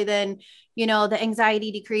hopefully then, the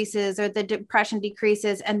anxiety decreases or the depression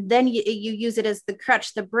decreases. And then you use it as the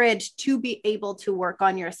crutch, the bridge to be able to work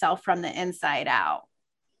on yourself from the inside out.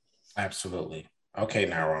 Absolutely. Okay,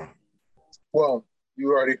 Nara. Well, you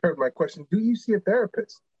already heard my question. Do you see a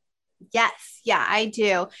therapist? Yes. Yeah, I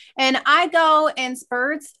do. And I go in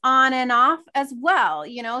spurts on and off as well.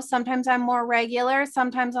 Sometimes I'm more regular.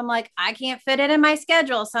 Sometimes I'm like, I can't fit it in my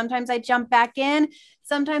schedule. Sometimes I jump back in.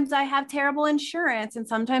 Sometimes I have terrible insurance and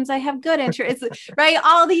sometimes I have good insurance, right?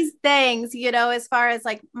 All these things, as far as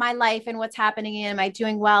like my life and what's happening. Am I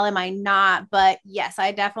doing well? Am I not? But yes,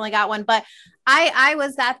 I definitely got one. But I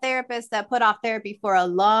was that therapist that put off therapy for a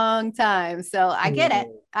long time. So I get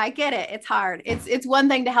it. It's hard. It's one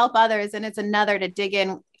thing to help others and it's another to dig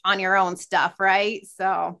in on your own stuff. Right.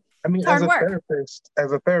 So I mean, it's hard work.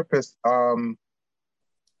 As a therapist,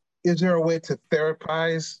 is there a way to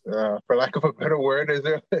therapize, for lack of a better word? Is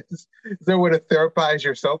there a way to therapize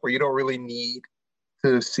yourself where you don't really need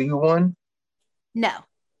to see one? No.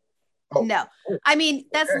 Oh. No. I mean,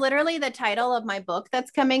 that's literally the title of my book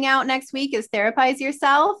that's coming out next week is Therapize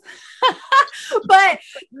Yourself. But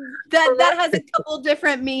that has a couple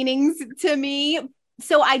different meanings to me.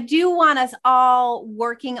 So I do want us all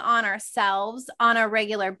working on ourselves on a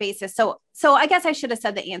regular basis. So I guess I should have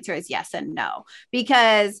said the answer is yes and no,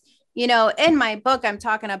 because in my book, I'm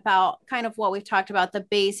talking about kind of what we've talked about, the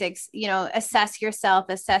basics, assess yourself,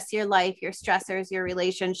 assess your life, your stressors, your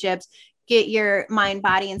relationships, get your mind,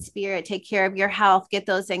 body, and spirit, take care of your health, get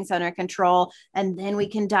those things under control. And then we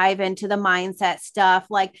can dive into the mindset stuff.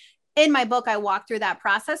 Like in my book, I walk through that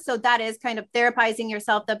process. So that is kind of therapizing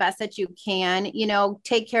yourself the best that you can,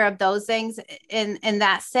 take care of those things in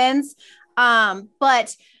that sense.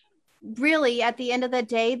 But really at the end of the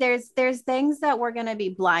day, there's things that we're going to be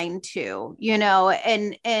blind to,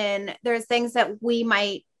 and there's things that we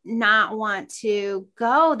might not want to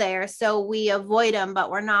go there. So we avoid them, but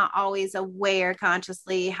we're not always aware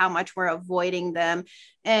consciously how much we're avoiding them.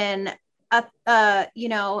 And,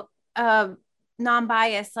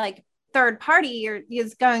 non-biased, like third party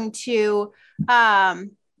is going to,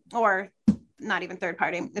 or not even third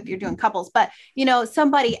party if you're doing couples, but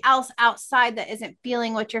somebody else outside that isn't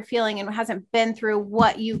feeling what you're feeling and hasn't been through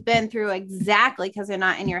what you've been through exactly, because they're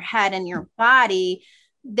not in your head and your body,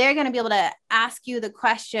 they're going to be able to ask you the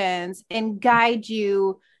questions and guide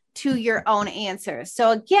you to your own answers. So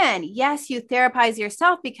again, yes, you therapize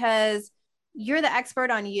yourself because you're the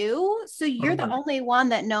expert on you. So you're the only one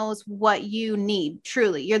that knows what you need.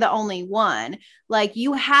 Truly, you're the only one. Like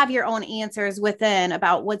you have your own answers within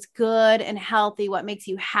about what's good and healthy, what makes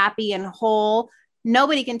you happy and whole.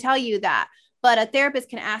 Nobody can tell you that, but a therapist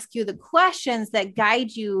can ask you the questions that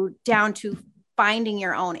guide you down to finding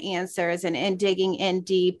your own answers and digging in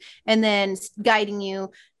deep, and then guiding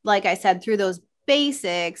you, like I said, through those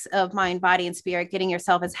basics of mind, body, and spirit, getting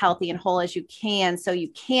yourself as healthy and whole as you can so you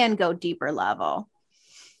can go deeper level.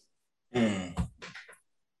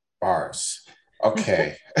 Bars.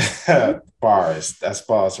 Okay. Bars. That's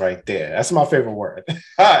bars right there. That's my favorite word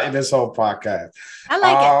in this whole podcast. I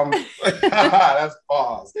like it. That's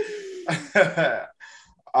bars.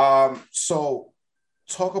 So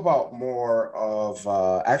talk about more of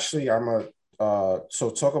actually I'm a so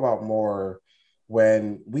talk about more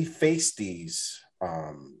when we face these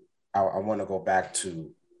I want to go back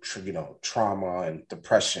to trauma and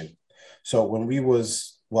depression. So when we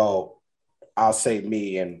was well, I'll say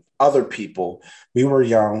me and other people, we were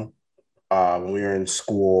young when we were in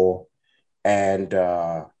school, and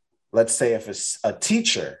let's say if it's a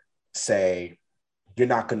teacher say you're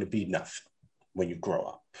not going to be nothing when you grow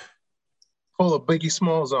up. Pull a Biggie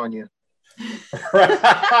Smalls on you.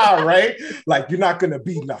 Right? Like you're not going to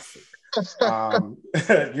be nothing. And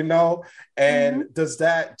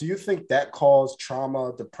do you think that caused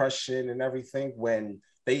trauma, depression, and everything when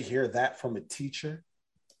they hear that from a teacher?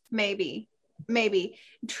 Maybe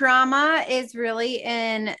trauma is really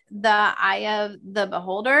in the eye of the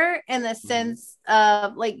beholder, in the sense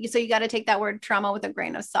of so you got to take that word trauma with a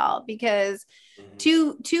grain of salt, because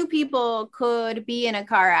two people could be in a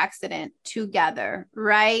car accident together,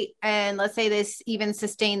 right? And let's say this even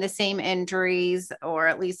sustain the same injuries or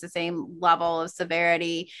at least the same level of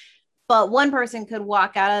severity. But one person could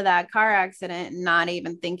walk out of that car accident not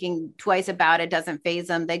even thinking twice about it, doesn't phase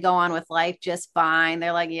them. They go on with life just fine.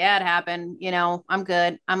 They're like, yeah, it happened. I'm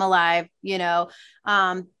good. I'm alive.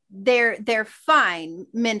 They're fine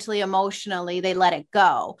mentally, emotionally. They let it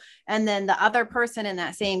go. And then the other person in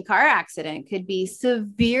that same car accident could be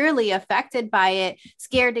severely affected by it,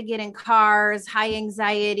 scared to get in cars, high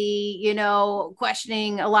anxiety,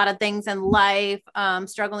 questioning a lot of things in life,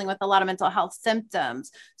 struggling with a lot of mental health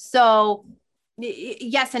symptoms. So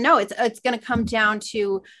yes and no, it's going to come down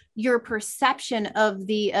to your perception of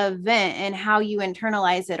the event and how you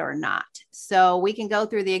internalize it or not. So we can go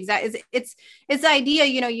through the exact, it's the idea,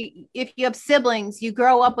 if you have siblings, you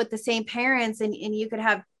grow up with the same parents, and you could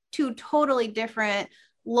have two totally different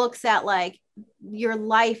looks at like your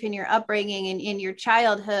life and your upbringing and in your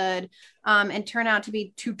childhood, and turn out to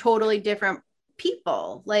be two totally different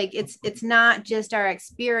people. Like it's not just our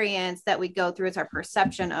experience that we go through, it's our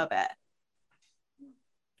perception of it.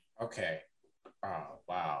 Okay. Oh,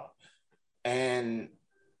 wow. And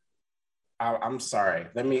I'm sorry.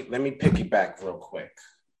 Let me piggyback real quick.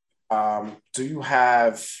 Do you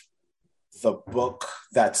have the book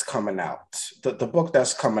that's coming out? The book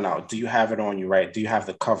that's coming out. Do you have it on you, right? Do you have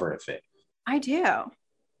the cover of it? I do.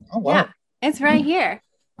 Oh, wow. Yeah, it's right here.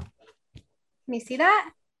 Can you see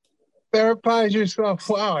that? Therapize yourself.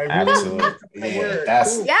 Wow. I really Absolutely. Yeah,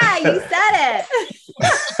 that's cool. Yeah, you said it.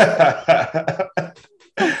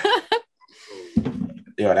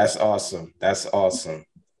 Yo, that's awesome. That's awesome.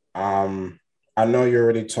 I know you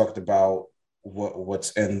already talked about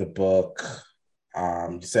what's in the book.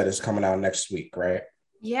 You said it's coming out next week, right?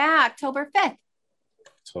 Yeah, October 5th.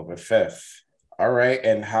 October 5th. All right.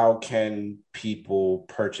 And how can people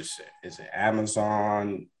purchase it? Is it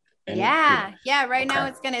Amazon? Yeah. Right now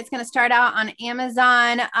it's gonna start out on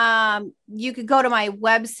Amazon. You could go to my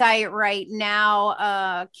website right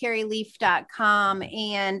now, carrieleaf.com,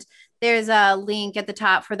 and there's a link at the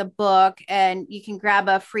top for the book, and you can grab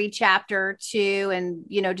a free chapter or two and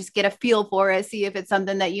just get a feel for it, see if it's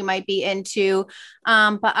something that you might be into.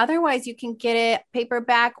 But otherwise you can get it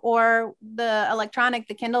paperback or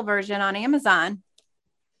the Kindle version on Amazon.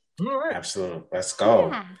 All right. Absolutely. Let's go.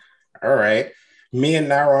 Yeah. All right. Me and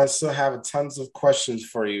Nara still have tons of questions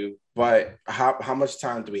for you, but how much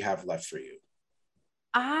time do we have left for you?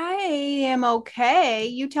 I am okay.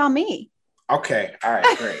 You tell me. Okay. All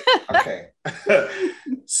right. Great. Okay.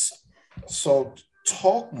 So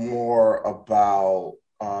talk more about,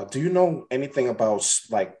 do you know anything about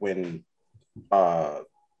like when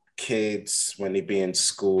kids, when they be in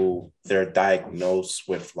school, they're diagnosed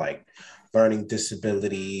with like learning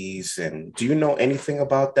disabilities, and do you know anything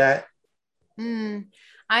about that?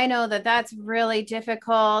 I know that that's really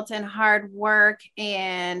difficult and hard work,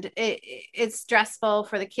 and it's stressful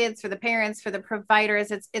for the kids, for the parents, for the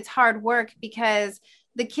providers. It's hard work because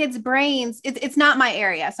the kids' brains, it's not my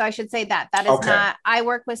area. So I should say that is okay. Not, I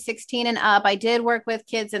work with 16 and up. I did work with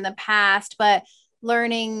kids in the past, but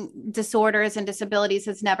learning disorders and disabilities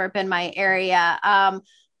has never been my area.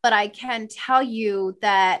 But I can tell you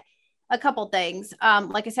that a couple things.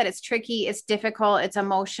 Like I said, it's tricky, it's difficult, it's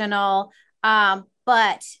emotional.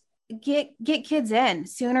 But get kids in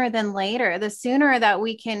sooner than later. The sooner that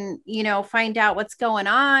we can, find out what's going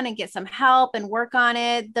on and get some help and work on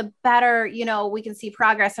it, the better, we can see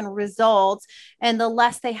progress and results, and the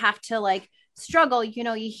less they have to like struggle.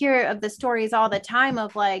 You hear of the stories all the time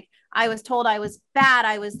of like, I was told I was bad,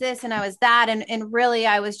 I was this and I was that, and really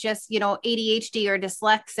I was just, ADHD or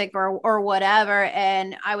dyslexic or whatever,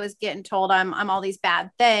 and I was getting told I'm all these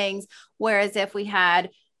bad things. Whereas if we had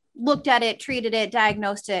looked at it, treated it,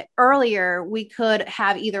 diagnosed it earlier, we could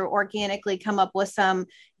have either organically come up with some,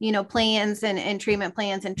 plans and treatment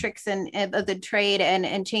plans and tricks of the trade,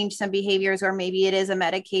 and change some behaviors, or maybe it is a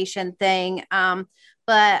medication thing.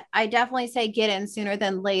 But I definitely say get in sooner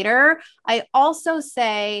than later. I also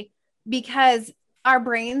say, because our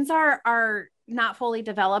brains are not fully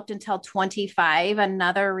developed until 25.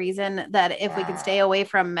 Another reason that if we can stay away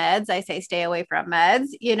from meds, I say stay away from meds,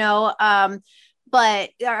 but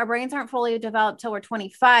our brains aren't fully developed till we're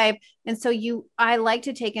 25. And so I like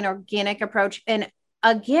to take an organic approach. And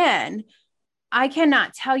again, I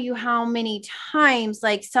cannot tell you how many times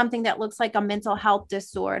like something that looks like a mental health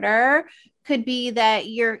disorder could be that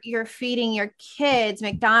you're feeding your kids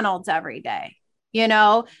McDonald's every day,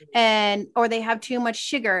 and or they have too much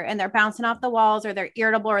sugar and they're bouncing off the walls, or they're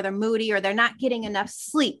irritable, or they're moody, or they're not getting enough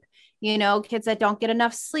sleep. Kids that don't get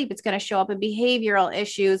enough sleep, it's going to show up in behavioral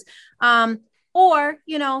issues. Or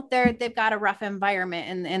they've got a rough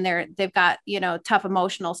environment, and they've got tough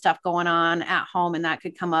emotional stuff going on at home, and that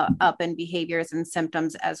could come up in behaviors and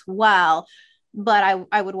symptoms as well. But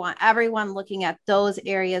I would want everyone looking at those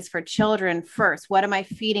areas for children first. What am I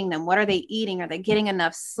feeding them? What are they eating? Are they getting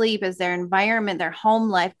enough sleep? Is their environment, their home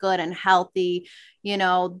life good and healthy?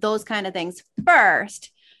 Those kind of things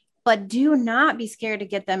first. But do not be scared to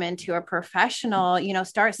get them into a professional,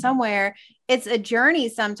 start somewhere. It's a journey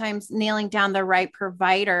sometimes nailing down the right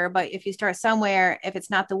provider. But if you start somewhere, if it's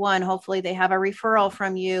not the one, hopefully they have a referral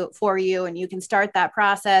for you, and you can start that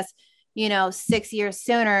process, 6 years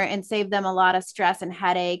sooner, and save them a lot of stress and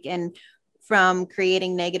headache, and from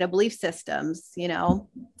creating negative belief systems,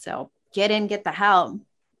 so get the help.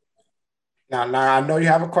 Now, I know you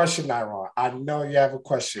have a question, Nyron. I know you have a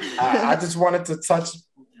question. I just wanted to touch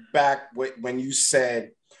back when you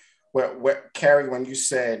said, Carrie, when you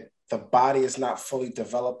said the body is not fully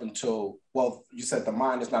developed until, you said the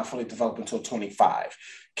mind is not fully developed until 25.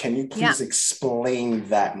 Can you please explain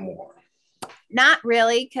that more? Not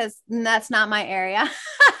really, because that's not my area.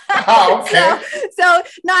 Oh, okay. So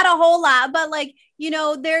not a whole lot, but like,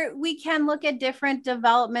 we can look at different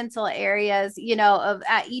developmental areas, of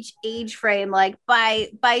at each age frame. Like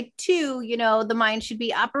by 2, the mind should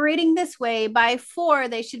be operating this way. By 4,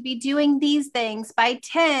 they should be doing these things. By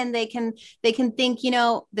 10, they can think,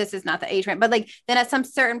 this is not the age frame, but like then at some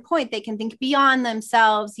certain point they can think beyond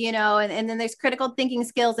themselves, and then there's critical thinking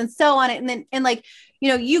skills and so on. And then, and like,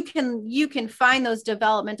 you can find those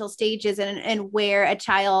developmental stages and where a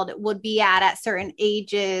child would be at certain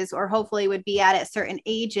ages, or hopefully would be at certain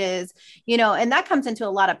ages, and that comes into a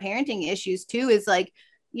lot of parenting issues too, is like,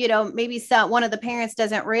 maybe one of the parents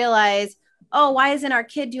doesn't realize, oh, why isn't our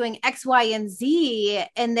kid doing X, Y, and Z?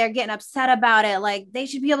 And they're getting upset about it. Like they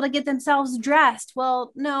should be able to get themselves dressed.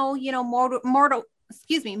 Well, no, motor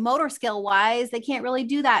skill wise, they can't really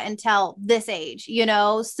do that until this age,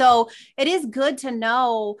 so it is good to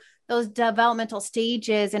know those developmental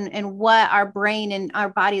stages and what our brain and our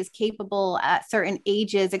body is capable at certain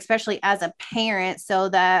ages, especially as a parent, so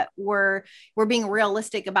that we're being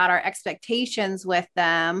realistic about our expectations with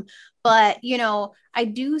them. But, I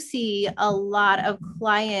do see a lot of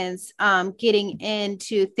clients getting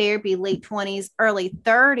into therapy late 20s, early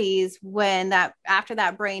 30s, after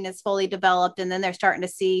that brain is fully developed, and then they're starting to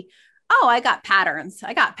see, oh, I got patterns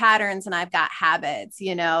and I've got habits,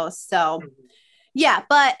 so yeah.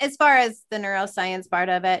 But as far as the neuroscience part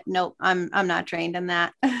of it, nope, I'm not trained in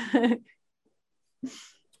that.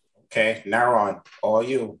 Okay, now on, all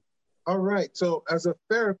you. All right. So as a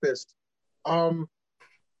therapist, do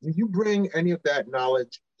you bring any of that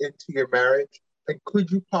knowledge into your marriage? And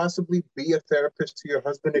could you possibly be a therapist to your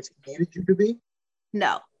husband if he needed you to be?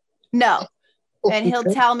 No. And he'll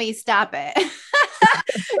tell me, stop it.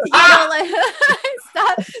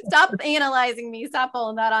 Stop analyzing me. Stop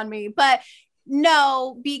pulling that on me. But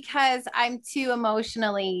no, because I'm too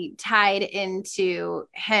emotionally tied into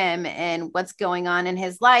him and what's going on in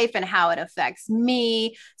his life and how it affects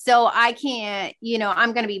me. So I can't,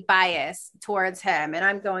 I'm going to be biased towards him, and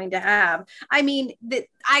I'm going to have,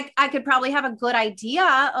 I could probably have a good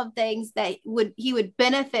idea of things that he would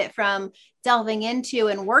benefit from delving into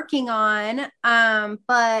and working on.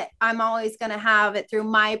 But I'm always going to have it through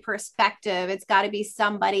my perspective. It's got to be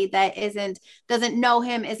somebody that doesn't know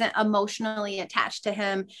him, isn't emotionally attached to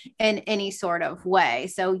him in any sort of way.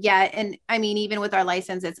 So yeah. And I mean, even with our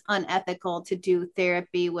license, it's unethical to do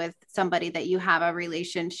therapy with somebody that you have a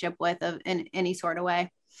relationship with in any sort of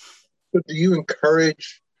way. So do you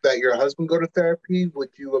encourage that your husband go to therapy? Would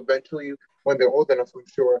you eventually, when they're old enough, I'm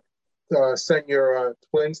sure, send your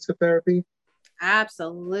twins to therapy?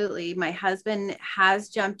 Absolutely. My husband has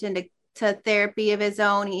jumped into therapy of his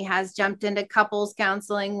own. He has jumped into couples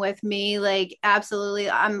counseling with me. Like, absolutely.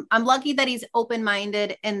 I'm lucky that he's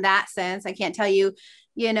open-minded in that sense. I can't tell you,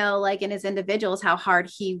 like in his individuals, how hard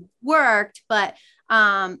he worked, but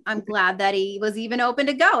I'm glad that he was even open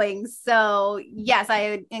to going. So yes,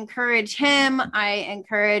 I would encourage him. I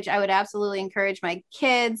would absolutely encourage my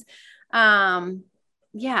kids.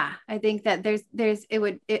 Yeah, I think that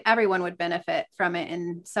everyone would benefit from it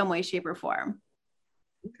in some way, shape, or form.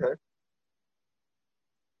 Okay.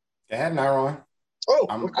 Go ahead, Myron. Oh,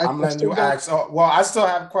 I'm letting you ask. Oh, well, I still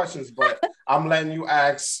have questions, but I'm letting you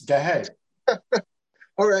ask. Go ahead.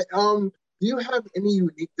 All right. Do you have any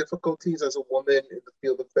unique difficulties as a woman in the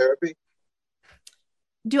field of therapy?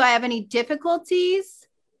 Do I have any difficulties?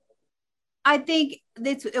 I think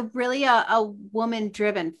it's really a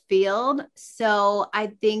woman-driven field. So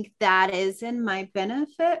I think that is in my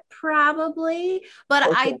benefit probably. But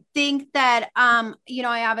okay. I think that, I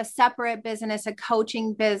have a separate business, a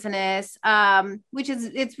coaching business, which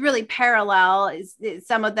it's really parallel. Is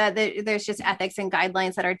some of that, there's just ethics and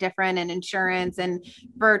guidelines that are different, and insurance and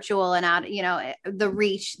virtual and out, the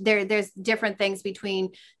reach. There's different things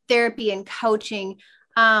between therapy and coaching.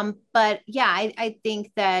 But yeah, I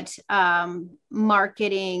think that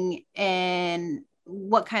marketing and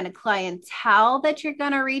what kind of clientele that you're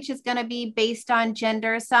going to reach is going to be based on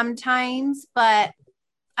gender sometimes. But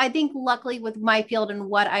I think luckily with my field and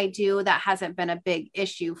what I do, that hasn't been a big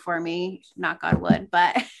issue for me, knock on wood,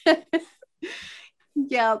 but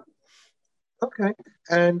yeah. Okay.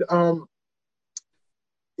 And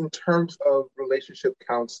in terms of relationship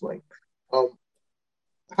counseling,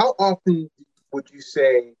 how often would you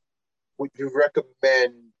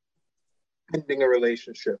recommend ending a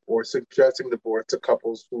relationship or suggesting divorce to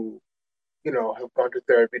couples who, have gone to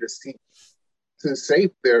therapy to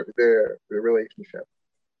save their relationship?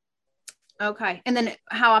 Okay. And then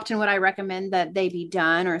how often would I recommend that they be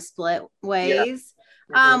done or split ways?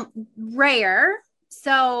 Yeah. Rare.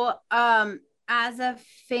 So, as a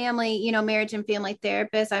family, marriage and family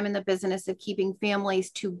therapist, I'm in the business of keeping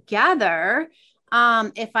families together.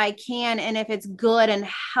 If I can, and if it's good and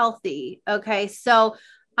healthy. Okay. So,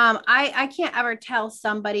 I can't ever tell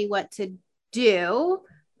somebody what to do,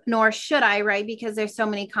 nor should I, right? Because there's so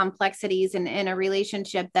many complexities in a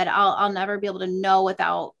relationship that I'll never be able to know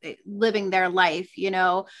without living their life,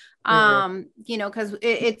 because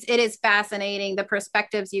it is fascinating, the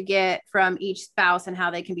perspectives you get from each spouse and how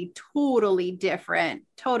they can be totally different.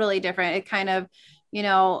 It kind of, in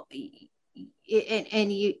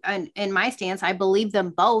my stance, I believe them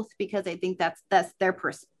both because I think that's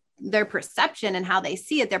their perception and how they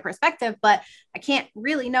see it, their perspective, but I can't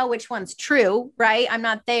really know which one's true, right? I'm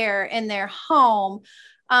not there in their home.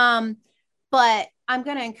 But I'm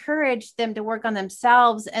going to encourage them to work on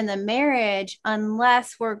themselves and the marriage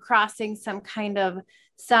unless we're crossing some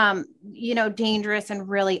dangerous and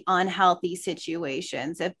really unhealthy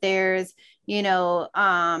situations. If there's,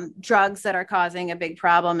 drugs that are causing a big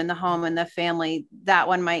problem in the home and the family, that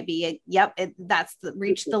one might be,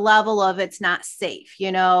 reached the level of it's not safe,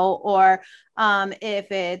 or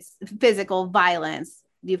if it's physical violence,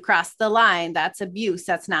 you've crossed the line, that's abuse,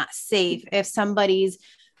 that's not safe. If somebody's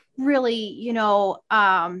really,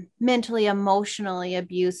 mentally, emotionally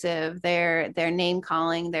abusive, they're name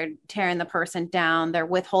calling, they're tearing the person down, they're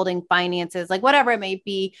withholding finances, like whatever it may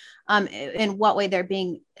be, in what way they're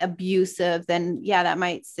being abusive, then yeah, that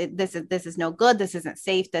might say this is no good, this isn't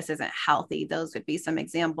safe, this isn't healthy. Those would be some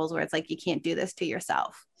examples where it's like, you can't do this to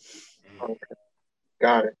yourself. Okay.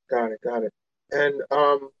 Got it. And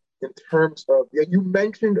in terms of, you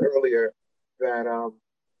mentioned earlier that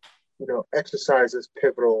exercise is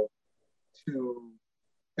pivotal to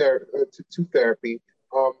therapy.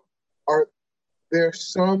 Are there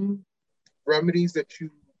some remedies that you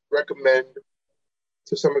recommend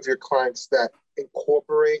to some of your clients that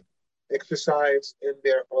incorporate exercise in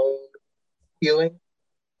their own healing?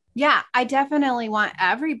 Yeah, I definitely want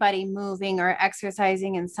everybody moving or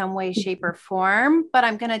exercising in some way, shape, or form, but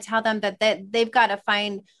I'm going to tell them that they've got to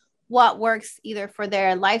find what works either for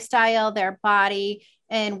their lifestyle, their body,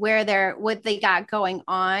 and what they got going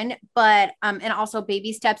on. But and also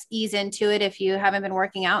baby steps, ease into it. If you haven't been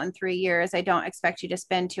working out in 3 years, I don't expect you to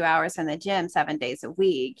spend 2 hours in the gym 7 days a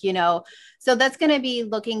week, you know. So that's going to be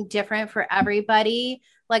looking different for everybody.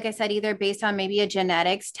 Like I said, either based on maybe a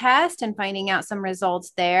genetics test and finding out some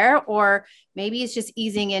results there, or maybe it's just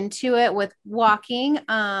easing into it with walking.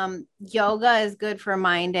 Yoga is good for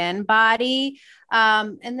mind and body.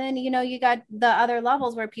 And then, you know, you got the other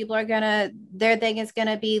levels where people are their thing is going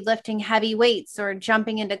to be lifting heavy weights or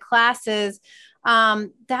jumping into classes.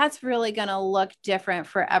 That's really going to look different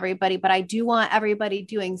for everybody, but I do want everybody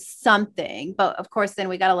doing something. But of course, then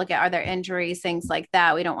we got to look at, are there injuries, things like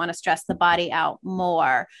that. We don't want to stress the body out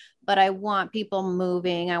more, but I want people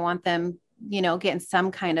moving. I want them, you know, getting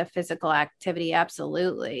some kind of physical activity.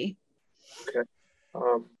 Absolutely. Okay.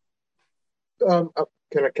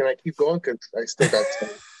 Can I keep going? Because I still got time.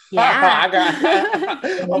 Yeah. Of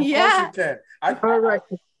course you can. All right.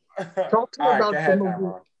 Talk to me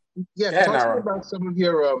about some of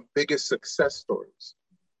your biggest success stories.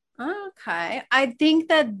 Okay. I think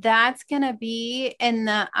that that's going to be in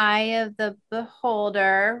the eye of the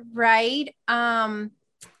beholder, right? Yeah,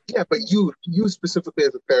 but you specifically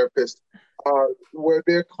as a therapist, were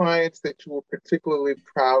there clients that you were particularly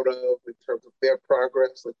proud of in terms of their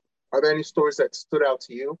progress? Like, are there any stories that stood out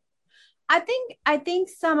to you? I think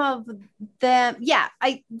some of them, yeah.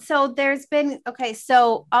 So there's been, okay,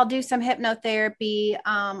 so I'll do some hypnotherapy.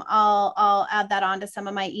 I'll add that on to some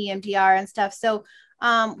of my EMDR and stuff. So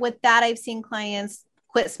with that, I've seen clients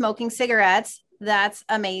quit smoking cigarettes. That's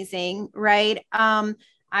amazing, right?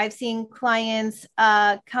 I've seen clients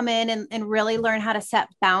come in and really learn how to set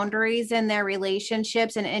boundaries in their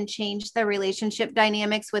relationships and change the relationship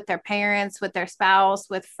dynamics with their parents, with their spouse,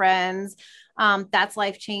 with friends. That's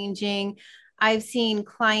life-changing. I've seen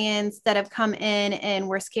clients that have come in and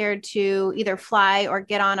were scared to either fly or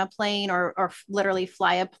get on a plane or literally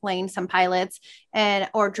fly a plane, some pilots,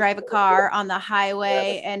 or drive a car on the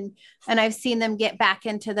highway. And I've seen them get back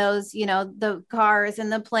into those, you know, the cars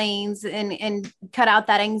and the planes and cut out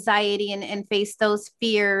that anxiety and face those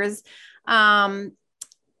fears.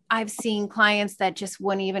 I've seen clients that just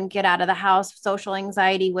wouldn't even get out of the house, social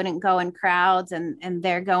anxiety, wouldn't go in crowds, and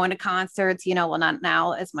they're going to concerts, you know, well, not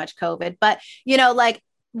now as much COVID, but, you know, like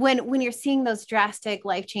when you're seeing those drastic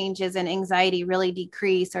life changes and anxiety really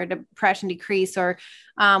decrease or depression decrease, or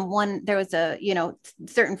when there was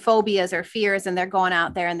certain phobias or fears, and they're going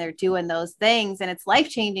out there and they're doing those things and it's life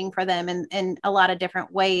changing for them in a lot of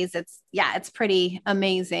different ways. It's pretty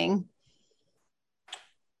amazing.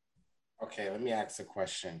 Okay, let me ask a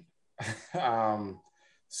question.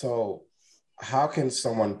 So how can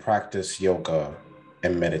someone practice yoga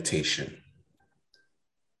and meditation?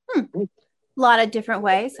 A lot of different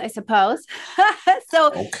ways, I suppose.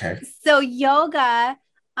 So yoga,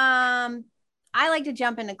 I like to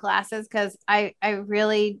jump into classes because I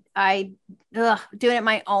doing it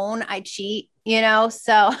my own, I cheat, you know,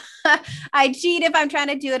 so I cheat if I'm trying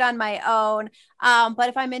to do it on my own. But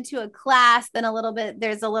if I'm into a class, then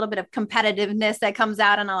there's a little bit of competitiveness that comes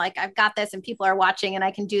out, and I've got this and people are watching and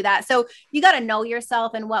I can do that. So you got to know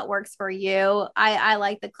yourself and what works for you. I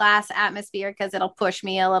like the class atmosphere because it'll push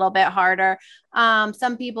me a little bit harder.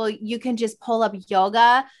 Some people, you can just pull up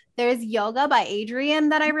yoga. There's yoga by Adrian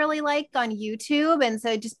that I really like on YouTube. And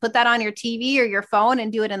so just put that on your TV or your phone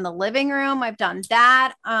and do it in the living room. I've done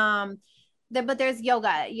that. But there's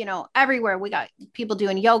yoga, you know, everywhere. We got people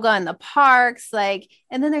doing yoga in the parks, and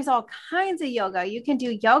then there's all kinds of yoga. You can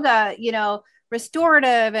do yoga, you know,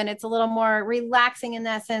 restorative, and it's a little more relaxing in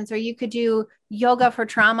that sense. Or you could do yoga for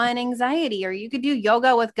trauma and anxiety, or you could do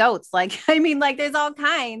yoga with goats. There's all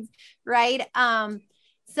kinds, right?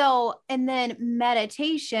 So, and then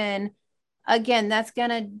meditation, again, that's going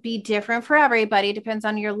to be different for everybody. Depends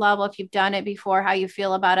on your level. If you've done it before, how you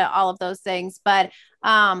feel about it, all of those things. But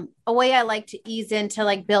a way I like to ease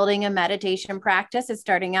into building a meditation practice is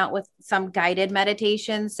starting out with some guided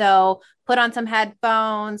meditation. So put on some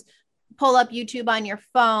headphones, pull up YouTube on your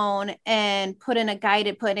phone, and put in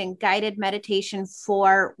guided meditation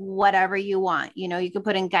for whatever you want. You know, you could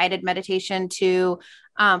put in guided meditation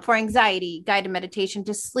for anxiety, guided meditation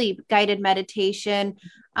to sleep, guided meditation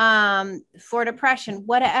for depression,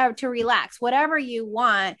 whatever, to relax, whatever you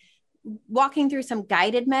want. Walking through some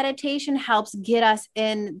guided meditation helps get us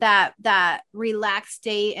in that relaxed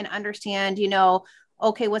state and understand, you know,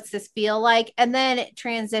 okay, what's this feel like? And then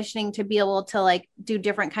transitioning to be able to do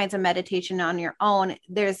different kinds of meditation on your own.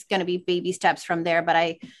 There's going to be baby steps from there, but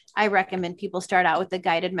I recommend people start out with the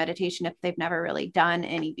guided meditation if they've never really done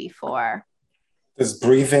any before. Does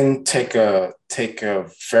breathing take a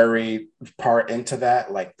very part into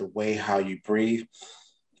that, like the way how you breathe?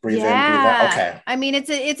 Breathe in, breathe out. Okay. I mean,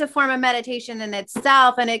 it's a form of meditation in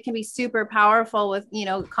itself, and it can be super powerful with,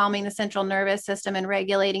 calming the central nervous system and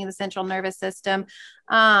regulating the central nervous system.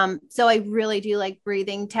 So I really do like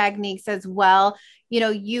breathing techniques as well.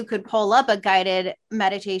 You could pull up a guided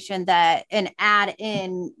meditation and add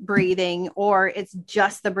in breathing, or it's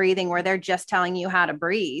just the breathing where they're just telling you how to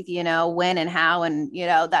breathe, when and how, and,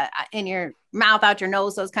 that in your mouth, out your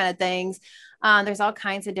nose, those kind of things. There's all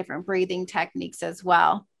kinds of different breathing techniques as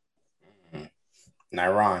well.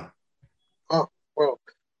 Nairon. Oh, well,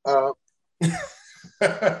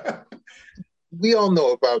 we all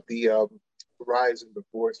know about the rise in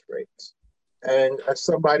divorce rates. And as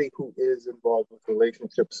somebody who is involved with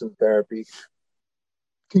relationships and therapy,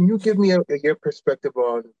 can you give me your perspective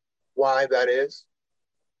on why that is?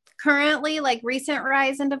 Currently, like recent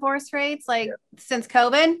rise in divorce rates, since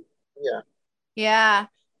COVID? Yeah. Yeah.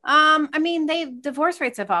 I mean, divorce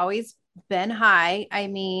rates have always been high. I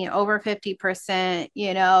mean, over 50%,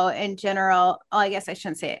 in general. I guess I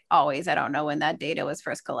shouldn't say always. I don't know when that data was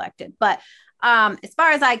first collected, but as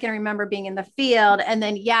far as I can remember being in the field, and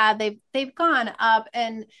then, yeah, they've gone up,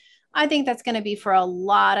 and I think that's going to be for a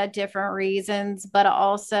lot of different reasons, but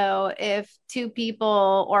also if two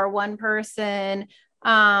people or one person,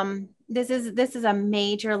 this is a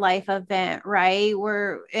major life event, right?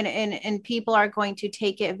 And people are going to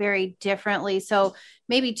take it very differently. So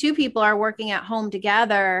maybe two people are working at home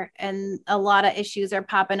together, and a lot of issues are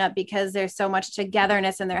popping up because there's so much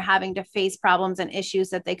togetherness, and they're having to face problems and issues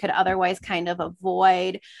that they could otherwise kind of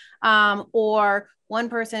avoid. Or one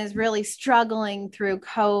person is really struggling through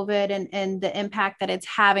COVID and the impact that it's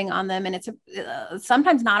having on them. And it's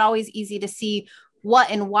sometimes not always easy to see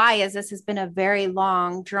what and why, as this has been a very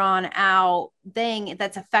long, drawn out thing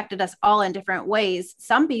that's affected us all in different ways.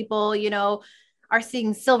 Some people, are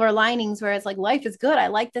seeing silver linings where it's like, life is good, I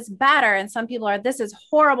like this better. And some people are, this is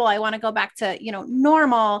horrible, I want to go back to,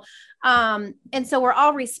 normal. And so we're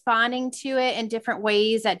all responding to it in different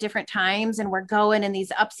ways at different times. And we're going in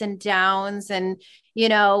these ups and downs, and,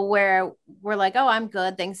 where we're like, oh, I'm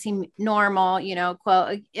good, things seem normal,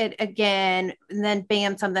 quote it again. And then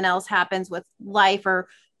bam, something else happens with life or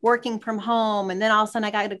working from home. And then all of a sudden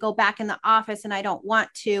I got to go back in the office and I don't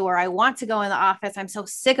want to, or I want to go in the office. I'm so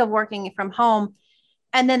sick of working from home.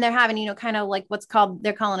 And then they're having, kind of like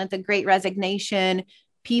they're calling it the great resignation.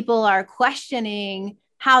 People are questioning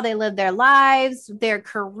how they live their lives, their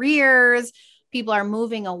careers. People are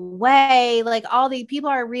moving away. Like all the people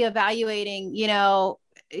are reevaluating,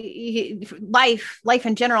 life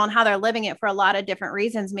in general and how they're living it for a lot of different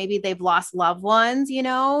reasons. Maybe they've lost loved ones,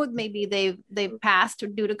 maybe they've passed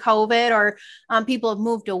due to COVID, or people have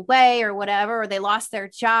moved away or whatever, or they lost their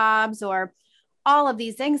jobs, or all of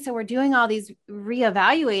these things. So we're doing all these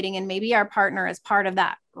reevaluating, and maybe our partner is part of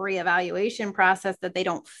that reevaluation process, that they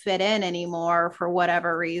don't fit in anymore for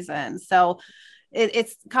whatever reason. So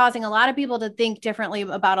it's causing a lot of people to think differently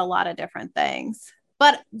about a lot of different things.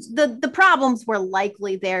 But the problems were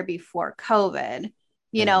likely there before COVID,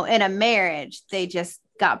 in a marriage. They just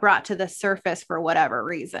got brought to the surface for whatever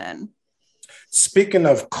reason. Speaking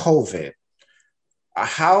of COVID,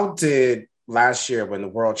 how did last year, when the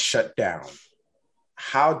world shut down,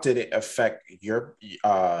 how did it affect your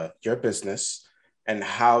business, and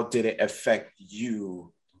how did it affect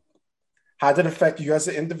you? How did it affect you as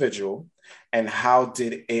an individual, and how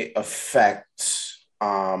did it affect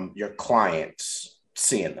your clients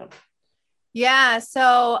seeing them? Yeah,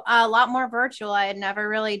 so a lot more virtual. I had never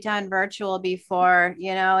really done virtual before,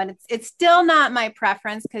 and it's still not my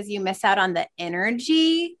preference because you miss out on the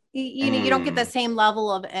energy. You don't get the same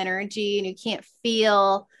level of energy, and you can't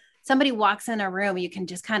feel. Somebody walks in a room, you can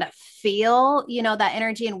just kind of feel, that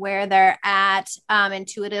energy and where they're at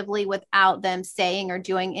intuitively without them saying or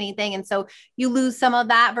doing anything. And so you lose some of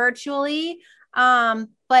that virtually.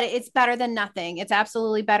 But it's better than nothing. It's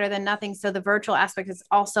absolutely better than nothing. So the virtual aspect has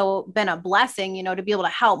also been a blessing, to be able to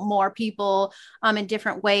help more people in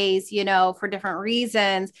different ways, for different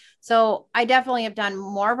reasons. So I definitely have done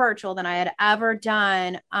more virtual than I had ever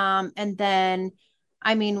done. And then,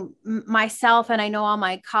 I mean, myself, and I know all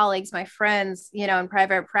my colleagues, my friends, in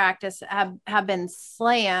private practice have been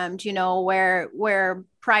slammed, where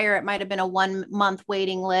prior it might've been a 1 month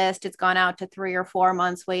waiting list. It's gone out to 3 or 4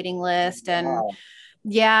 months waiting list. And wow.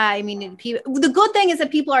 Yeah, I mean, the good thing is that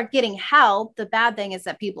people are getting help. The bad thing is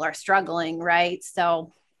that people are struggling, right?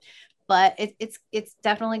 So, but it's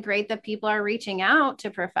definitely great that people are reaching out to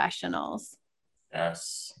professionals.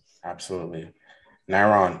 Yes, absolutely.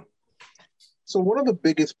 Nairon. So one of the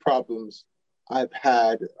biggest problems I've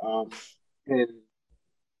had in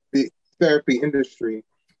the therapy industry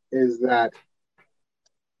is that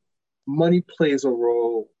money plays a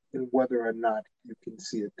role in whether or not you can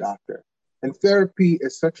see a doctor. And therapy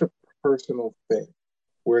is such a personal thing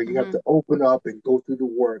where you have to open up and go through the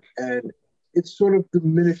work. And it sort of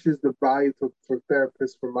diminishes the value for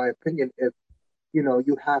therapists, for my opinion, if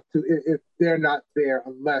you have to, if they're not there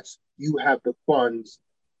unless you have the funds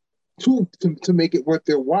to make it worth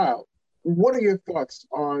their while. What are your thoughts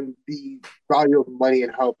on the value of money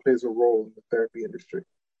and how it plays a role in the therapy industry?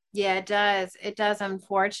 Yeah, it does. It does,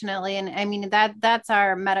 unfortunately. And I mean, that's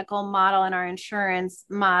our medical model and our insurance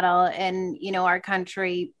model in, our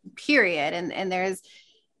country, period. And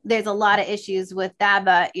there's a lot of issues with that,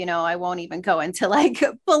 but, I won't even go into like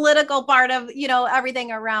political part of,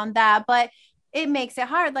 everything around that, but it makes it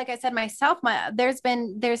hard. Like I said, myself,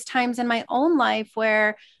 there's times in my own life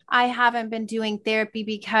where I haven't been doing therapy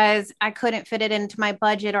because I couldn't fit it into my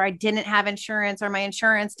budget, or I didn't have insurance, or my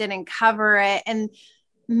insurance didn't cover it. And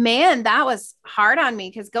man, that was hard on me,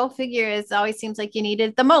 because go figure, it always seems like you need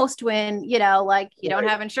it the most when, like you don't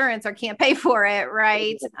have insurance or can't pay for it.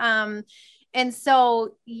 Right. And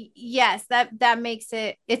so, yes, that makes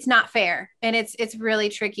it's not fair, and it's really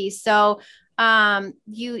tricky. So,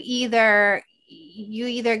 you either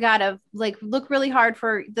gotta like look really hard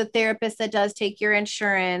for the therapist that does take your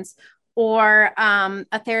insurance, or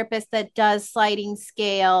a therapist that does sliding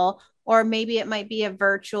scale, or maybe it might be a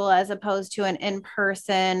virtual as opposed to an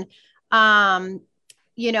in-person. But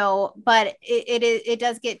it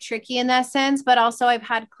does get tricky in that sense. But also I've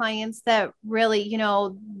had clients that really,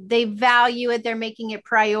 they value it, they're making it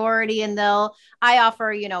priority, and I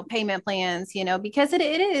offer, payment plans, because it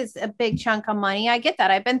is a big chunk of money. I get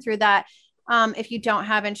that. I've been through that. If you don't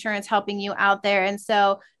have insurance helping you out there. And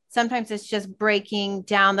so sometimes it's just breaking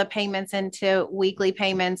down the payments into weekly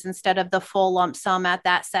payments instead of the full lump sum at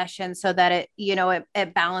that session, so that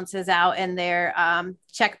it balances out in their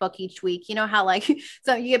checkbook each week. You know how like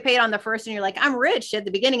so you get paid on the first and you're like, I'm rich at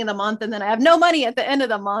the beginning of the month, and then I have no money at the end of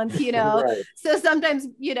the month, Right. So sometimes,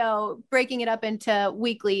 breaking it up into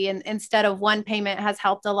weekly and instead of one payment has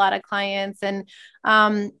helped a lot of clients. And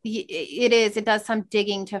it does some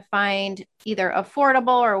digging to find either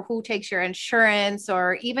affordable, or who takes your insurance,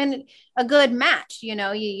 or even a good match. You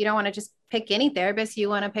don't want to just pick any therapist. You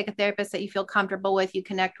want to pick a therapist that you feel comfortable with, you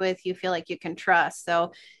connect with, you feel like you can trust.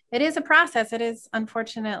 So it is a process. It is,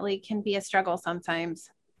 unfortunately, can be a struggle sometimes.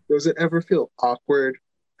 Does it ever feel awkward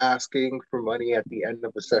asking for money at the end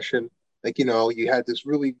of a session? Like, you had this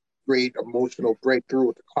really great emotional breakthrough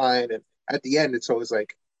with the client, and at the end, it's always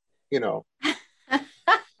like, oh, that's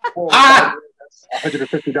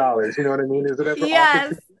 $150. You know what I mean? Is it ever Yes.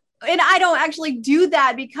 awkward? And I don't actually do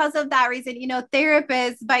that because of that reason.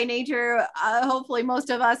 Therapists by nature, hopefully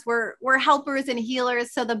most of us we're helpers and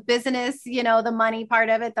healers. So the business, the money part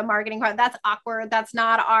of it, the marketing part, that's awkward. That's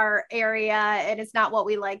not our area. And it's not what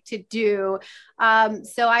we like to do.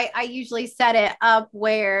 So I usually set it up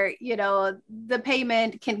where, the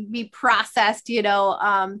payment can be processed,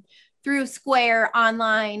 through Square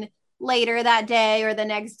online later that day or the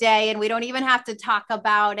next day, and we don't even have to talk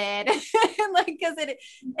about it like, because it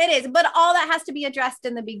is, but all that has to be addressed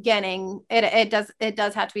in the beginning. It does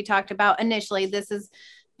have to be talked about initially.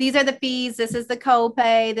 These are the fees, this is the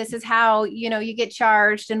copay, this is how you get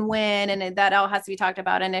charged and when, and that all has to be talked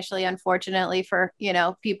about initially, unfortunately, for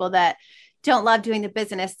people that don't love doing the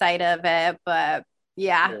business side of it. But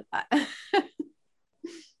yeah.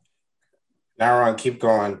 Now, Ron, keep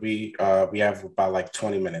going. We have about like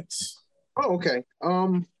 20 minutes. Oh, okay.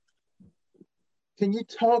 Can you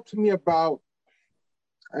talk to me about,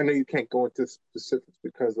 I know you can't go into specifics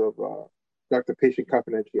because of doctor-patient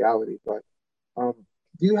confidentiality, but do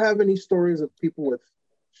you have any stories of people with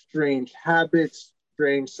strange habits,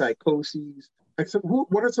 strange psychoses? Like,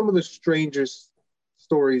 what are some of the strangest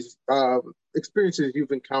stories, experiences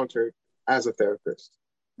you've encountered as a therapist?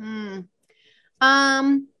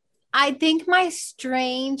 I think my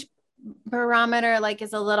strange barometer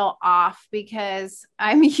is a little off, because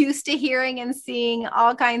I'm used to hearing and seeing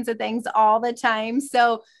all kinds of things all the time.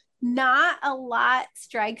 So not a lot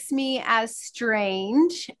strikes me as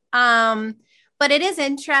strange. But it is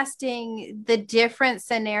interesting, the different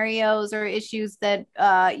scenarios or issues that,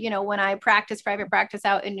 when I private practice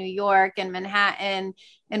out in New York and Manhattan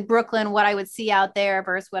and Brooklyn, what I would see out there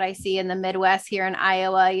versus what I see in the Midwest here in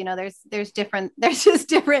Iowa. There's just different.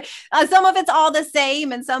 Some of it's all the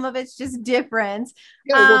same, and some of it's just different.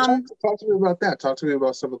 Yeah, well, talk to me about that. Talk to me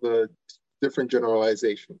about some of the different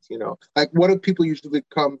generalizations. Like, what do people usually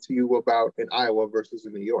come to you about in Iowa versus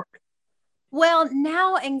in New York? Well,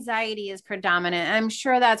 now anxiety is predominant. I'm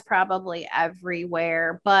sure that's probably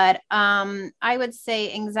everywhere, but I would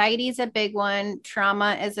say anxiety is a big one,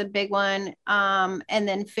 trauma is a big one, and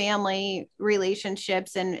then family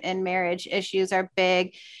relationships and marriage issues are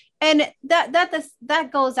big. And that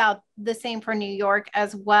goes out the same for New York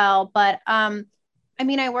as well, but I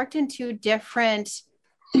mean, I worked in two different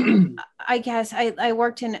I guess I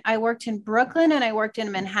worked in Brooklyn and I worked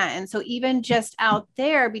in Manhattan. So even just out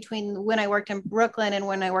there between when I worked in Brooklyn and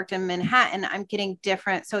when I worked in Manhattan, I'm getting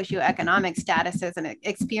different socioeconomic statuses and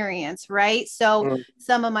experience, right? So Mm.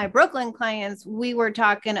 some of my Brooklyn clients, we were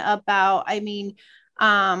talking about, I mean,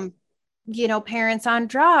 um, parents on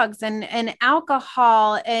drugs and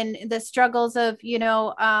alcohol and the struggles of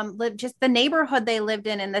just the neighborhood they lived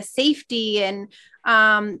in and the safety and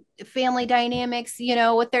family dynamics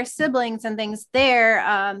with their siblings and things there,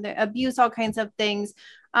 the abuse, all kinds of things.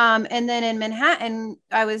 And then in Manhattan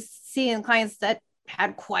I was seeing clients that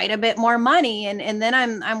had quite a bit more money, and then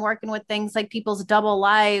I'm working with things like people's double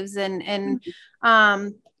lives and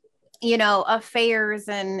um affairs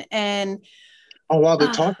and Oh, wow, they're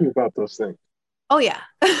uh, talking about those things. oh yeah.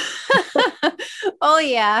 Oh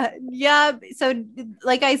yeah. Yeah. So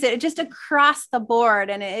like I said, just across the board,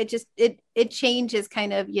 and it just it changes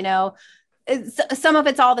kind of, some of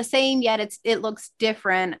it's all the same, yet it looks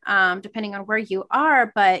different depending on where you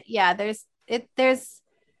are. But yeah, there's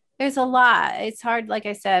a lot. It's hard, like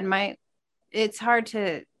I said, it's hard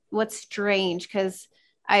to what's strange because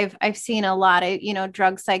I've seen a lot of,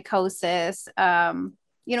 drug psychosis,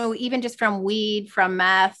 even just from weed, from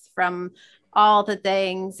meth, from all the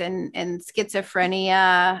things and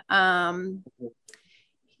schizophrenia.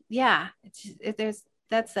 Yeah, there's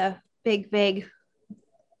that's a big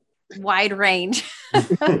wide range.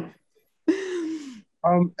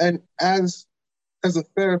 And as a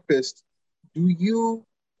therapist, do you,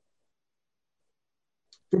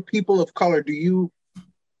 for people of color, do you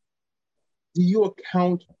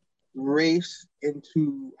account race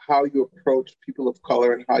into how you approach people of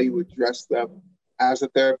color and how you address them as a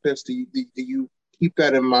therapist? Do you keep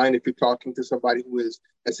that in mind if you're talking to somebody who is,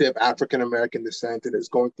 let's say, of African American descent and is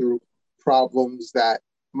going through problems that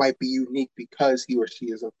might be unique because he or she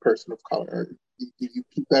is a person of color? Do you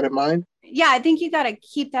keep that in mind? Yeah, I think you got to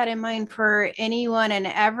keep that in mind for anyone and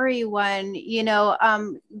everyone,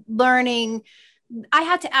 learning. I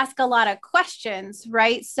had to ask a lot of questions,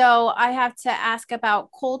 right? So I have to ask about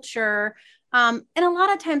culture. And a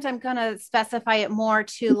lot of times I'm going to specify it more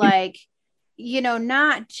to like,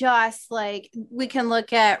 not just like we can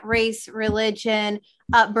look at race, religion,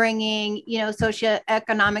 upbringing,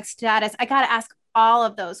 socioeconomic status. I got to ask all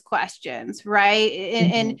of those questions, right?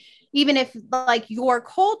 And even if like your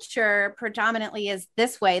culture predominantly is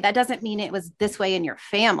this way, that doesn't mean it was this way in your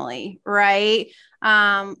family, right?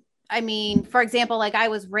 I mean, for example, like I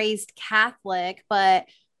was raised Catholic, but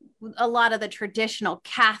a lot of the traditional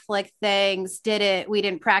Catholic things we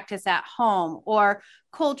didn't practice at home. Or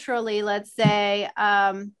culturally, let's say,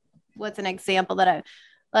 what's an example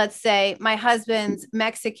let's say my husband's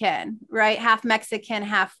Mexican, right? Half Mexican,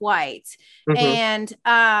 half white.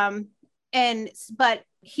 Mm-hmm. But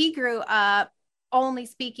he grew up only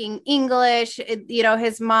speaking English.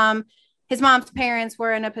 His mom's parents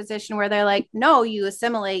were in a position where they're like, no, you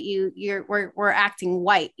assimilate, we're acting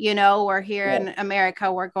white, we're here Yeah. in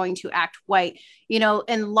America, we're going to act white,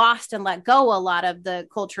 and lost and let go a lot of the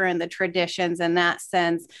culture and the traditions in that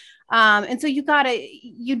sense. And so you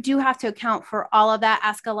do have to account for all of that,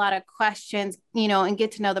 ask a lot of questions, and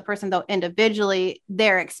get to know the person though individually,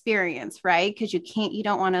 their experience, right? Because you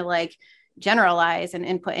don't want to like generalize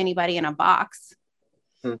and put anybody in a box.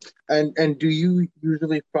 And do you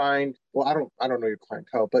usually find, well, I don't know your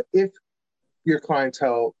clientele, but if your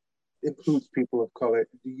clientele includes people of color,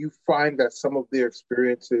 do you find that some of their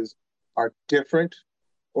experiences are different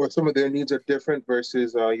or some of their needs are different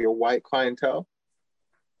versus your white clientele?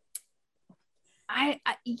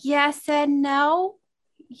 Yes and no.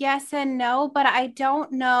 Yes and no, but I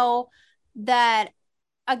don't know that.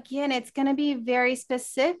 Again, it's going to be very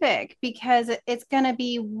specific because it's going to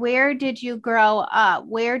be, where did you grow up?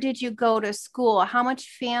 Where did you go to school? How much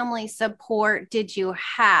family support did you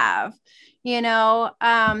have? You know,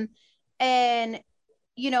 and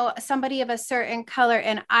somebody of a certain color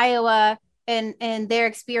in Iowa and their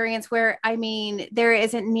experience, where I mean there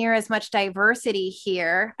isn't near as much diversity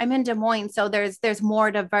here. I'm in Des Moines, so there's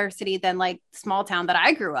more diversity than like small town that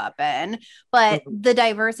I grew up in, but Mhm. the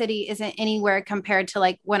diversity isn't anywhere compared to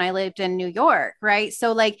like when I lived in New York, right?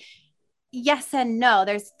 So like yes and no,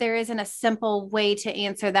 there isn't a simple way to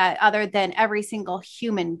answer that other than every single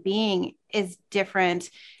human being is different.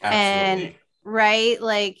 And Absolutely. right?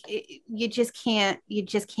 Like you just can't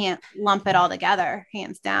lump it all together,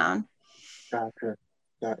 hands down. Gotcha.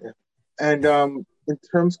 Gotcha. And in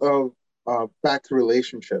terms of back to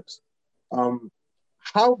relationships, um,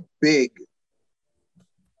 how big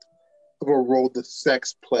of a role does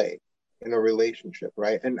sex play in a relationship,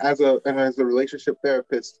 right? And as a relationship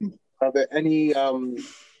therapist, are there any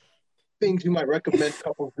things you might recommend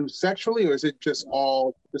couples do sexually, or is it just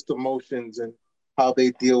all just emotions and how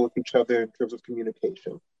they deal with each other in terms of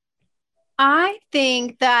communication? I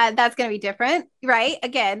think that that's going to be different, right?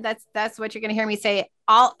 Again, that's what you're going to hear me say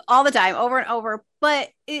all the time, over and over. But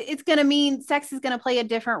it's going to mean sex is going to play a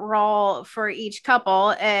different role for each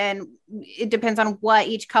couple, and it depends on what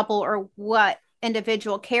each couple or what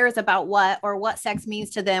individual cares about what or what sex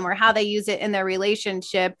means to them or how they use it in their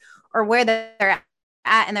relationship or where they're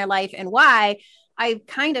at in their life and why. I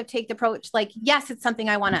kind of take the approach like, yes, it's something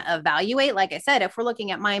I want to evaluate. Like I said, if we're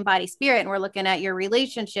looking at mind, body, spirit, and we're looking at your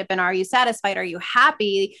relationship and are you satisfied? Are you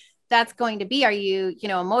happy? That's going to be, are you,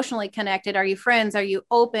 emotionally connected? Are you friends? Are you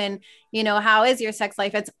open? How is your sex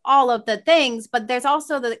life? It's all of the things, but there's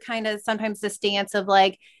also the kind of sometimes the stance of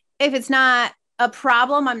like, if it's not a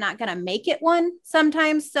problem, I'm not going to make it one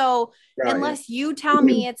sometimes. So Got it. unless you tell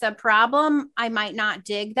me it's a problem, I might not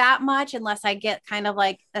dig that much unless I get kind of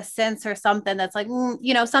like a sense or something that's like,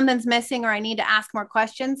 something's missing or I need to ask more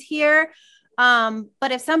questions here.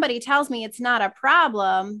 But if somebody tells me it's not a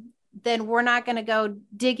problem, then we're not going to go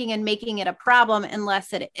digging and making it a problem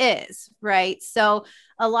unless it is, right? So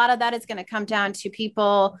a lot of that is going to come down to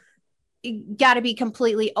people got to be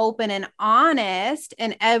completely open and honest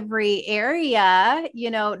in every area,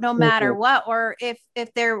 no matter Mhm. what. Or if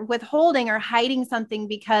they're withholding or hiding something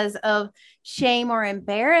because of shame or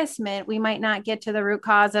embarrassment, we might not get to the root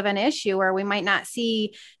cause of an issue, or we might not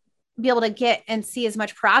be able to get and see as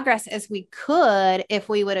much progress as we could if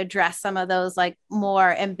we would address some of those like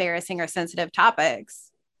more embarrassing or sensitive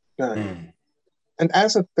topics. Got it. Mm. And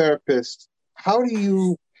as a therapist, how do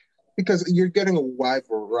you, because you're getting a wide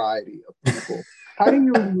variety of people, how do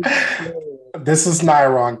you This is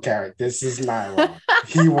Niron, Carrie. This is Niron.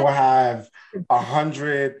 He will have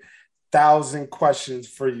 100,000 questions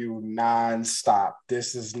for you nonstop.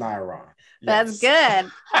 This is Niron. That's Yes.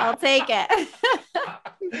 good. I'll take it.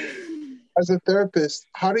 as a therapist,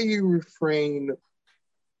 how do you refrain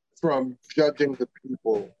from judging the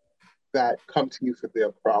people that come to you for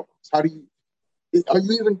their problems? How do you, are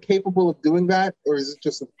you even capable of doing that, or is it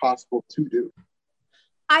just impossible to do?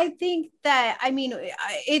 I think that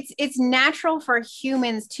it's natural for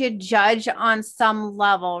humans to judge on some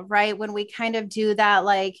level, right? When we kind of do that,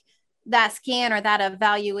 like that scan or that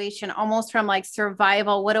evaluation almost from like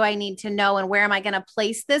survival, what do I need to know and where am I going to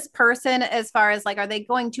place this person as far as like, are they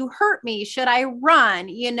going to hurt me? Should I run,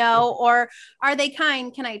 or are they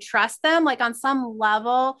kind? Can I trust them? Like on some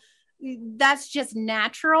level, that's just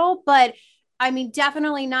natural. But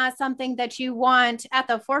definitely not something that you want at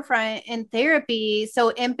the forefront in therapy. So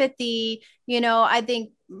empathy, I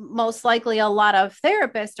think most likely a lot of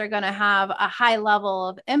therapists are going to have a high level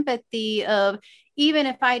of empathy of, even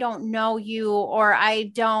if I don't know you or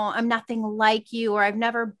I'm nothing like you, or I've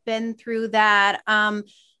never been through that,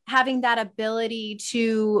 having that ability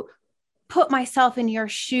to put myself in your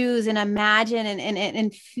shoes and imagine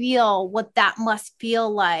and feel what that must feel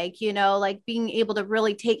like, like being able to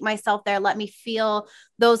really take myself there, let me feel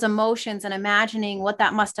those emotions and imagining what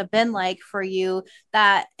that must have been like for you.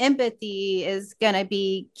 That empathy is going to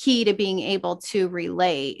be key to being able to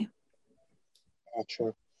relate.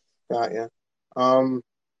 Gotcha. Got ya. Um,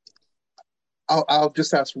 I'll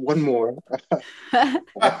just ask one more.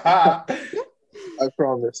 I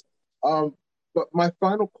promise. Um, but my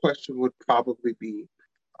final question would probably be,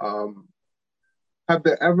 um, have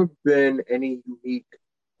there ever been any unique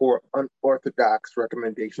or unorthodox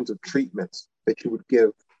recommendations of treatments that you would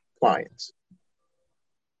give clients?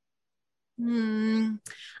 Hmm.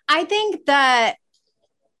 I think that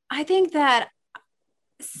I think that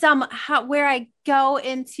somehow where I go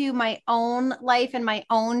into my own life and my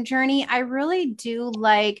own journey, I really do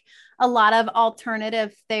like a lot of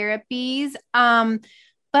alternative therapies.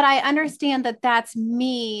 But I understand that that's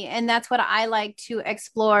me and that's what I like to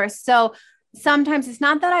explore. So sometimes it's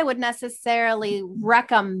not that I would necessarily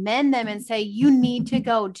recommend them and say, you need to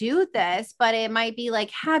go do this, but it might be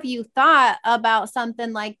like, have you thought about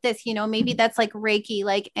something like this? Maybe that's like Reiki,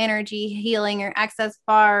 like energy healing or access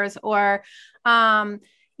bars or,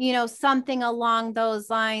 something along those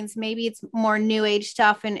lines. Maybe it's more new age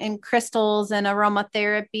stuff and crystals and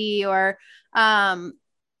aromatherapy or,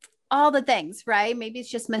 all the things, right? Maybe it's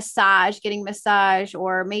just massage, getting massage,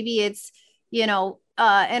 or maybe it's,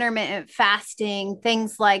 intermittent fasting,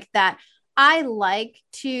 things like that. I like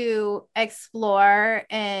to explore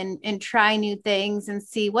and try new things and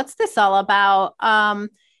see what's this all about.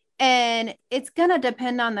 And it's going to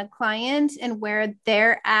depend on the client and where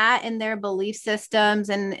they're at in their belief systems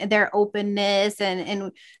and their openness.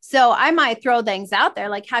 And so I might throw things out there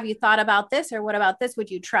like, have you thought about this, or what about this? Would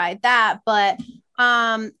you try that? But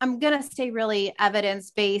I'm going to stay really evidence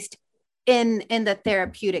based in the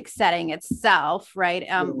therapeutic setting itself, right?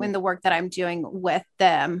 In the work that I'm doing with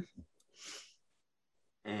them.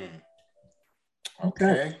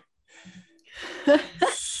 Okay.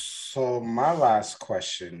 So my last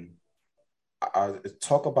question,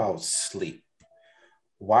 talk about sleep.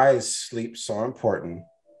 Why is sleep so important,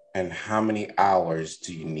 and how many hours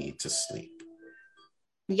do you need to sleep?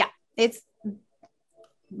 Yeah, it's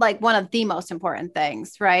like one of the most important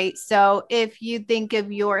things, right? So if you think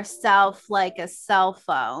of yourself like a cell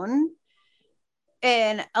phone,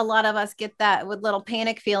 and a lot of us get that with little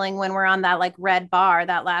panic feeling when we're on that like red bar,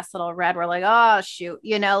 that last little red, we're like, oh shoot,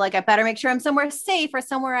 like I better make sure I'm somewhere safe or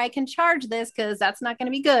somewhere I can charge this, because that's not going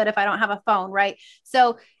to be good if I don't have a phone, right?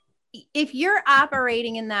 So if you're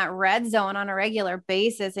operating in that red zone on a regular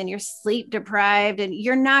basis and you're sleep deprived, and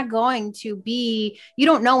you're not going to be, you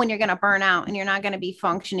don't know when you're going to burn out and you're not going to be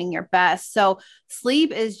functioning your best. So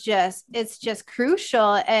sleep is it's just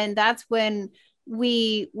crucial. And that's when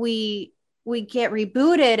we get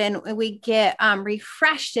rebooted and we get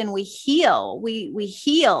refreshed and we heal. We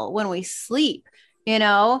heal when we sleep,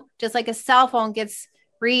 just like a cell phone gets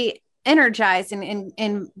energized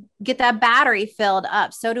and get that battery filled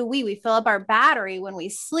up. So do we fill up our battery when we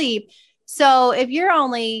sleep. So if you're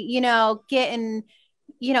only, getting,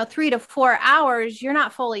 3 to 4 hours, you're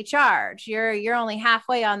not fully charged. You're only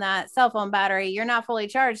halfway on that cell phone battery. You're not fully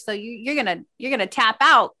charged. So you're going to tap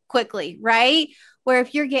out quickly, right? Where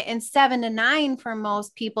if you're getting 7 to 9 for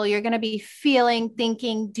most people, you're going to be feeling,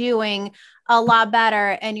 thinking, doing a lot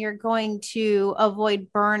better, and you're going to avoid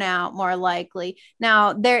burnout more likely.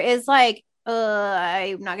 Now, there is like,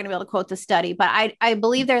 I'm not going to be able to quote the study, but I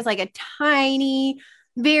believe there's like a tiny,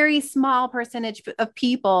 very small percentage of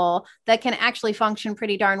people that can actually function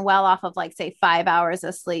pretty darn well off of like, say, 5 hours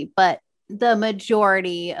of sleep. But the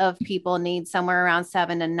majority of people need somewhere around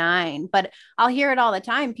 7 to 9. But I'll hear it all the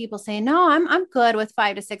time. People say, no, I'm good with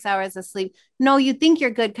 5 to 6 hours of sleep. No, you think you're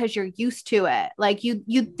good because you're used to it. Like you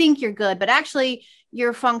think you're good, but actually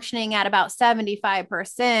you're functioning at about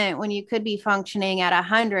 75% when you could be functioning at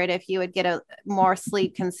 100 if you would get a more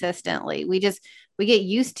sleep consistently. We get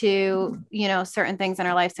used to, certain things in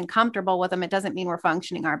our lives and comfortable with them. It doesn't mean we're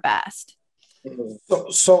functioning our best.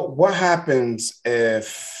 So what happens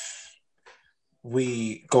if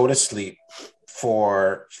we go to sleep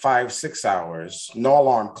for 5-6 hours, no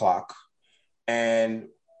alarm clock, and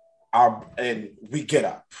we get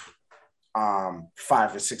up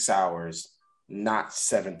 5 or 6 hours, not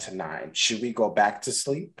 7 to 9? Should we go back to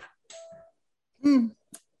sleep?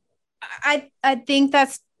 I think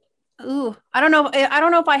that's, I don't know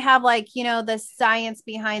if I have like, the science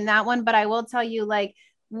behind that one, but I will tell you, like,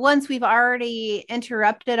 once we've already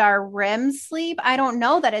interrupted our REM sleep, I don't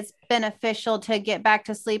know that it's beneficial to get back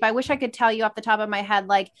to sleep. I wish I could tell you off the top of my head,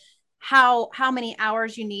 like how many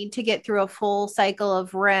hours you need to get through a full cycle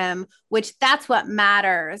of REM, which that's what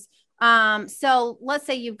matters. So let's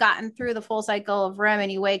say you've gotten through the full cycle of REM and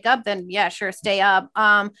you wake up, then yeah, sure, stay up.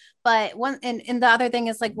 But and the other thing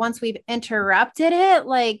is, like, once we've interrupted it,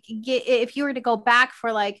 like if you were to go back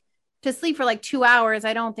for like to sleep for like 2 hours,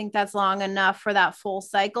 I don't think that's long enough for that full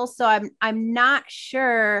cycle. So I'm not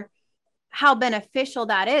sure how beneficial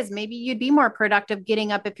that is. Maybe you'd be more productive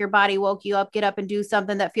getting up if your body woke you up. Get up and do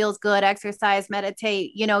something that feels good, exercise,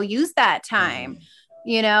 meditate, use that time.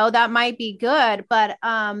 That might be good, but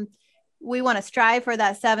we want to strive for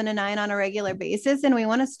that 7 to 9 on a regular basis. And we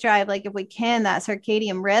want to strive, like, if we can, that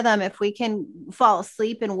circadian rhythm, if we can fall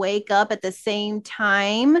asleep and wake up at the same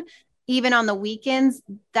time, even on the weekends,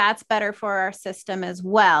 that's better for our system as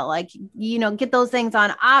well. Like, get those things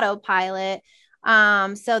on autopilot,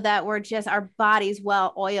 so that our body's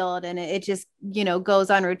well oiled, and it just, goes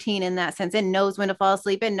on routine in that sense. It knows when to fall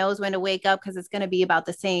asleep. It knows when to wake up, because it's going to be about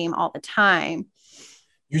the same all the time.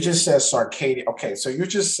 You just said circadian. Okay. So you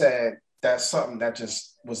just said that's something that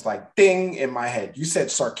just was like ding in my head. You said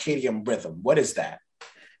circadian rhythm. What is that?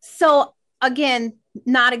 So again,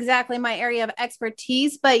 not exactly my area of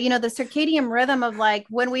expertise, but the circadian rhythm of like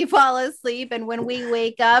when we fall asleep and when we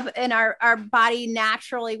wake up, and our body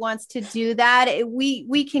naturally wants to do that,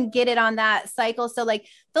 we can get it on that cycle. So like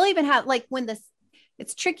they'll even have like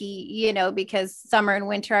it's tricky, because summer and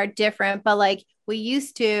winter are different, but like we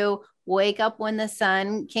used to, wake up when the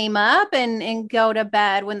sun came up and go to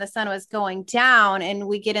bed when the sun was going down, and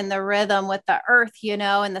we get in the rhythm with the earth,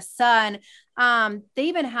 and the sun. They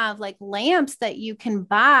even have like lamps that you can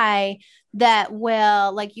buy that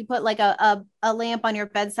will, like, you put like a lamp on your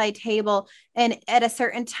bedside table, and at a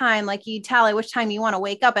certain time, like, you tell it which time you want to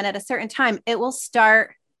wake up, and at a certain time it will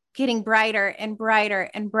start getting brighter and brighter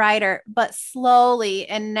and brighter, but slowly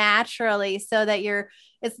and naturally, so that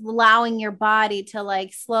it's allowing your body to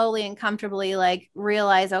like slowly and comfortably like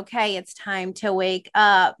realize, okay, it's time to wake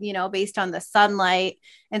up, based on the sunlight,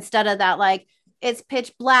 instead of that, like, it's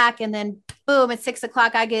pitch black and then boom, it's 6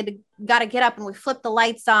 o'clock, gotta get up, and we flip the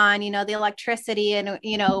lights on, the electricity, and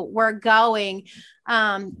we're going.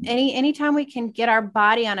 Anytime we can get our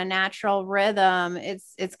body on a natural rhythm,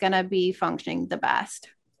 it's gonna be functioning the best.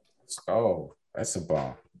 Oh, that's a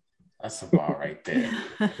ball. That's a ball right there.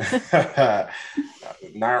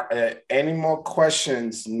 Now, any more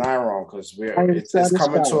questions, Nyron? Because it's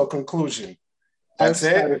coming to a conclusion. That's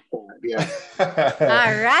it. Yeah.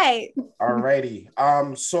 All right. All righty.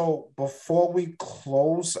 So before we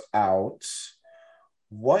close out,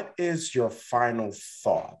 what is your final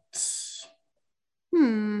thoughts?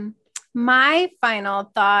 My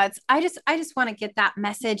final thoughts, I just want to get that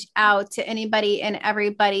message out to anybody and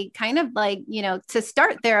everybody, kind of like, to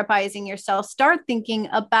start therapizing yourself, start thinking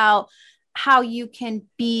about how you can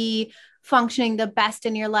be functioning the best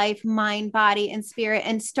in your life, mind, body, and spirit,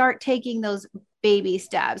 and start taking those baby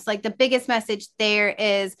steps. Like, the biggest message there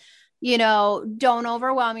is, don't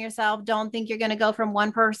overwhelm yourself. Don't think you're going to go from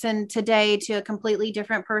one person today to a completely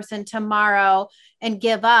different person tomorrow and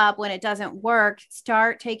give up when it doesn't work.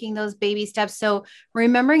 Start taking those baby steps. So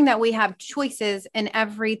remembering that we have choices in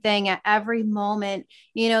everything at every moment,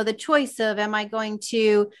 the choice of, am I going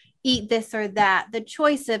to eat this or that? The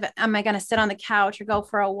choice of, am I going to sit on the couch or go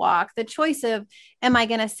for a walk? The choice of, am I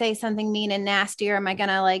going to say something mean and nasty, or am I going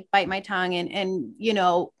to like bite my tongue and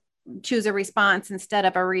choose a response instead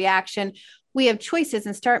of a reaction? We have choices,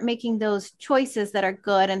 and start making those choices that are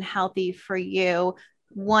good and healthy for you,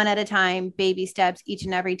 one at a time, baby steps each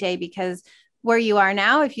and every day, because where you are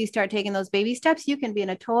now, if you start taking those baby steps, you can be in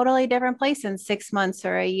a totally different place in 6 months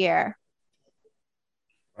or a year.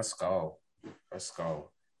 Let's go.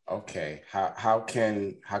 Okay. How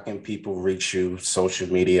can people reach you?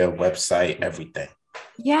 Social media, website, everything.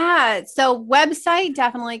 Yeah. So website,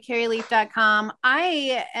 definitely carrieleaf.com.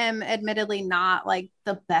 I am admittedly not like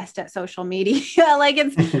the best at social media. Like,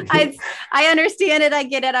 I understand it. I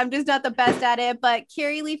get it. I'm just not the best at it, but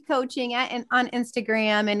Carrie Leaf Coaching on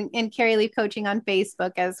Instagram, and Carrie Leaf Coaching on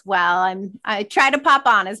Facebook as well. I try to pop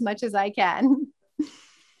on as much as I can.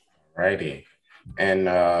 Righty. And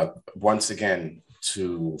once again,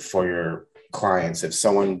 for your clients, if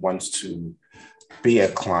someone wants to be a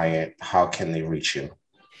client, how can they reach you?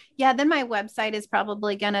 Yeah, then my website is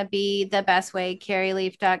probably going to be the best way,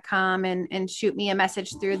 carrieleaf.com, and shoot me a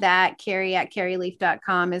message through that.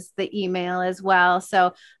 Carrie@carrieleaf.com is the email as well.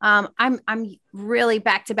 So I'm really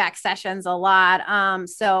back-to-back sessions a lot.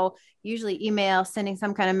 So usually email, sending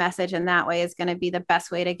some kind of message in that way is going to be the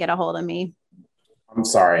best way to get a hold of me. I'm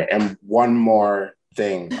sorry. And one more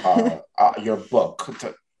thing, your book.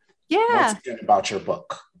 Yeah. Once again, about your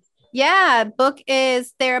book. Yeah, book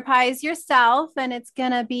is Therapize Yourself, and it's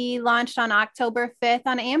going to be launched on October 5th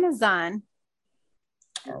on Amazon.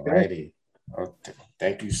 All righty. Okay.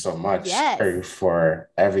 Thank you so much, yes, Carrie, for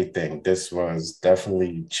everything. This was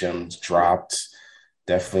definitely gems dropped,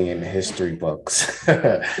 definitely in the history books.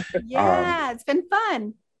 Yeah, it's been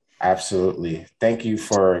fun. Absolutely. Thank you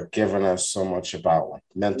for giving us so much about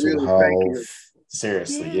mental health.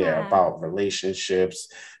 Seriously, about relationships,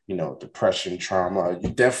 depression, trauma. You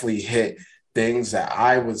definitely hit things that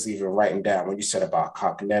I was even writing down when you said about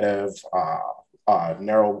cognitive,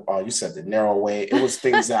 narrow. You said the narrow way. It was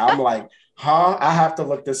things that I'm like, I have to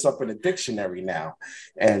look this up in a dictionary now,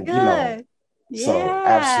 and Good. So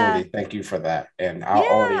absolutely, thank you for that, and our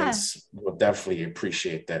audience will definitely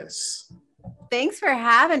appreciate this. Thanks for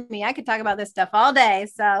having me. I could talk about this stuff all day,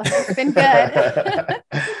 so it's been good.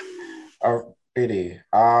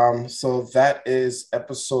 Alrighty. So that is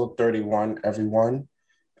episode 31, everyone.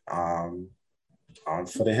 On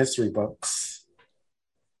for the history books.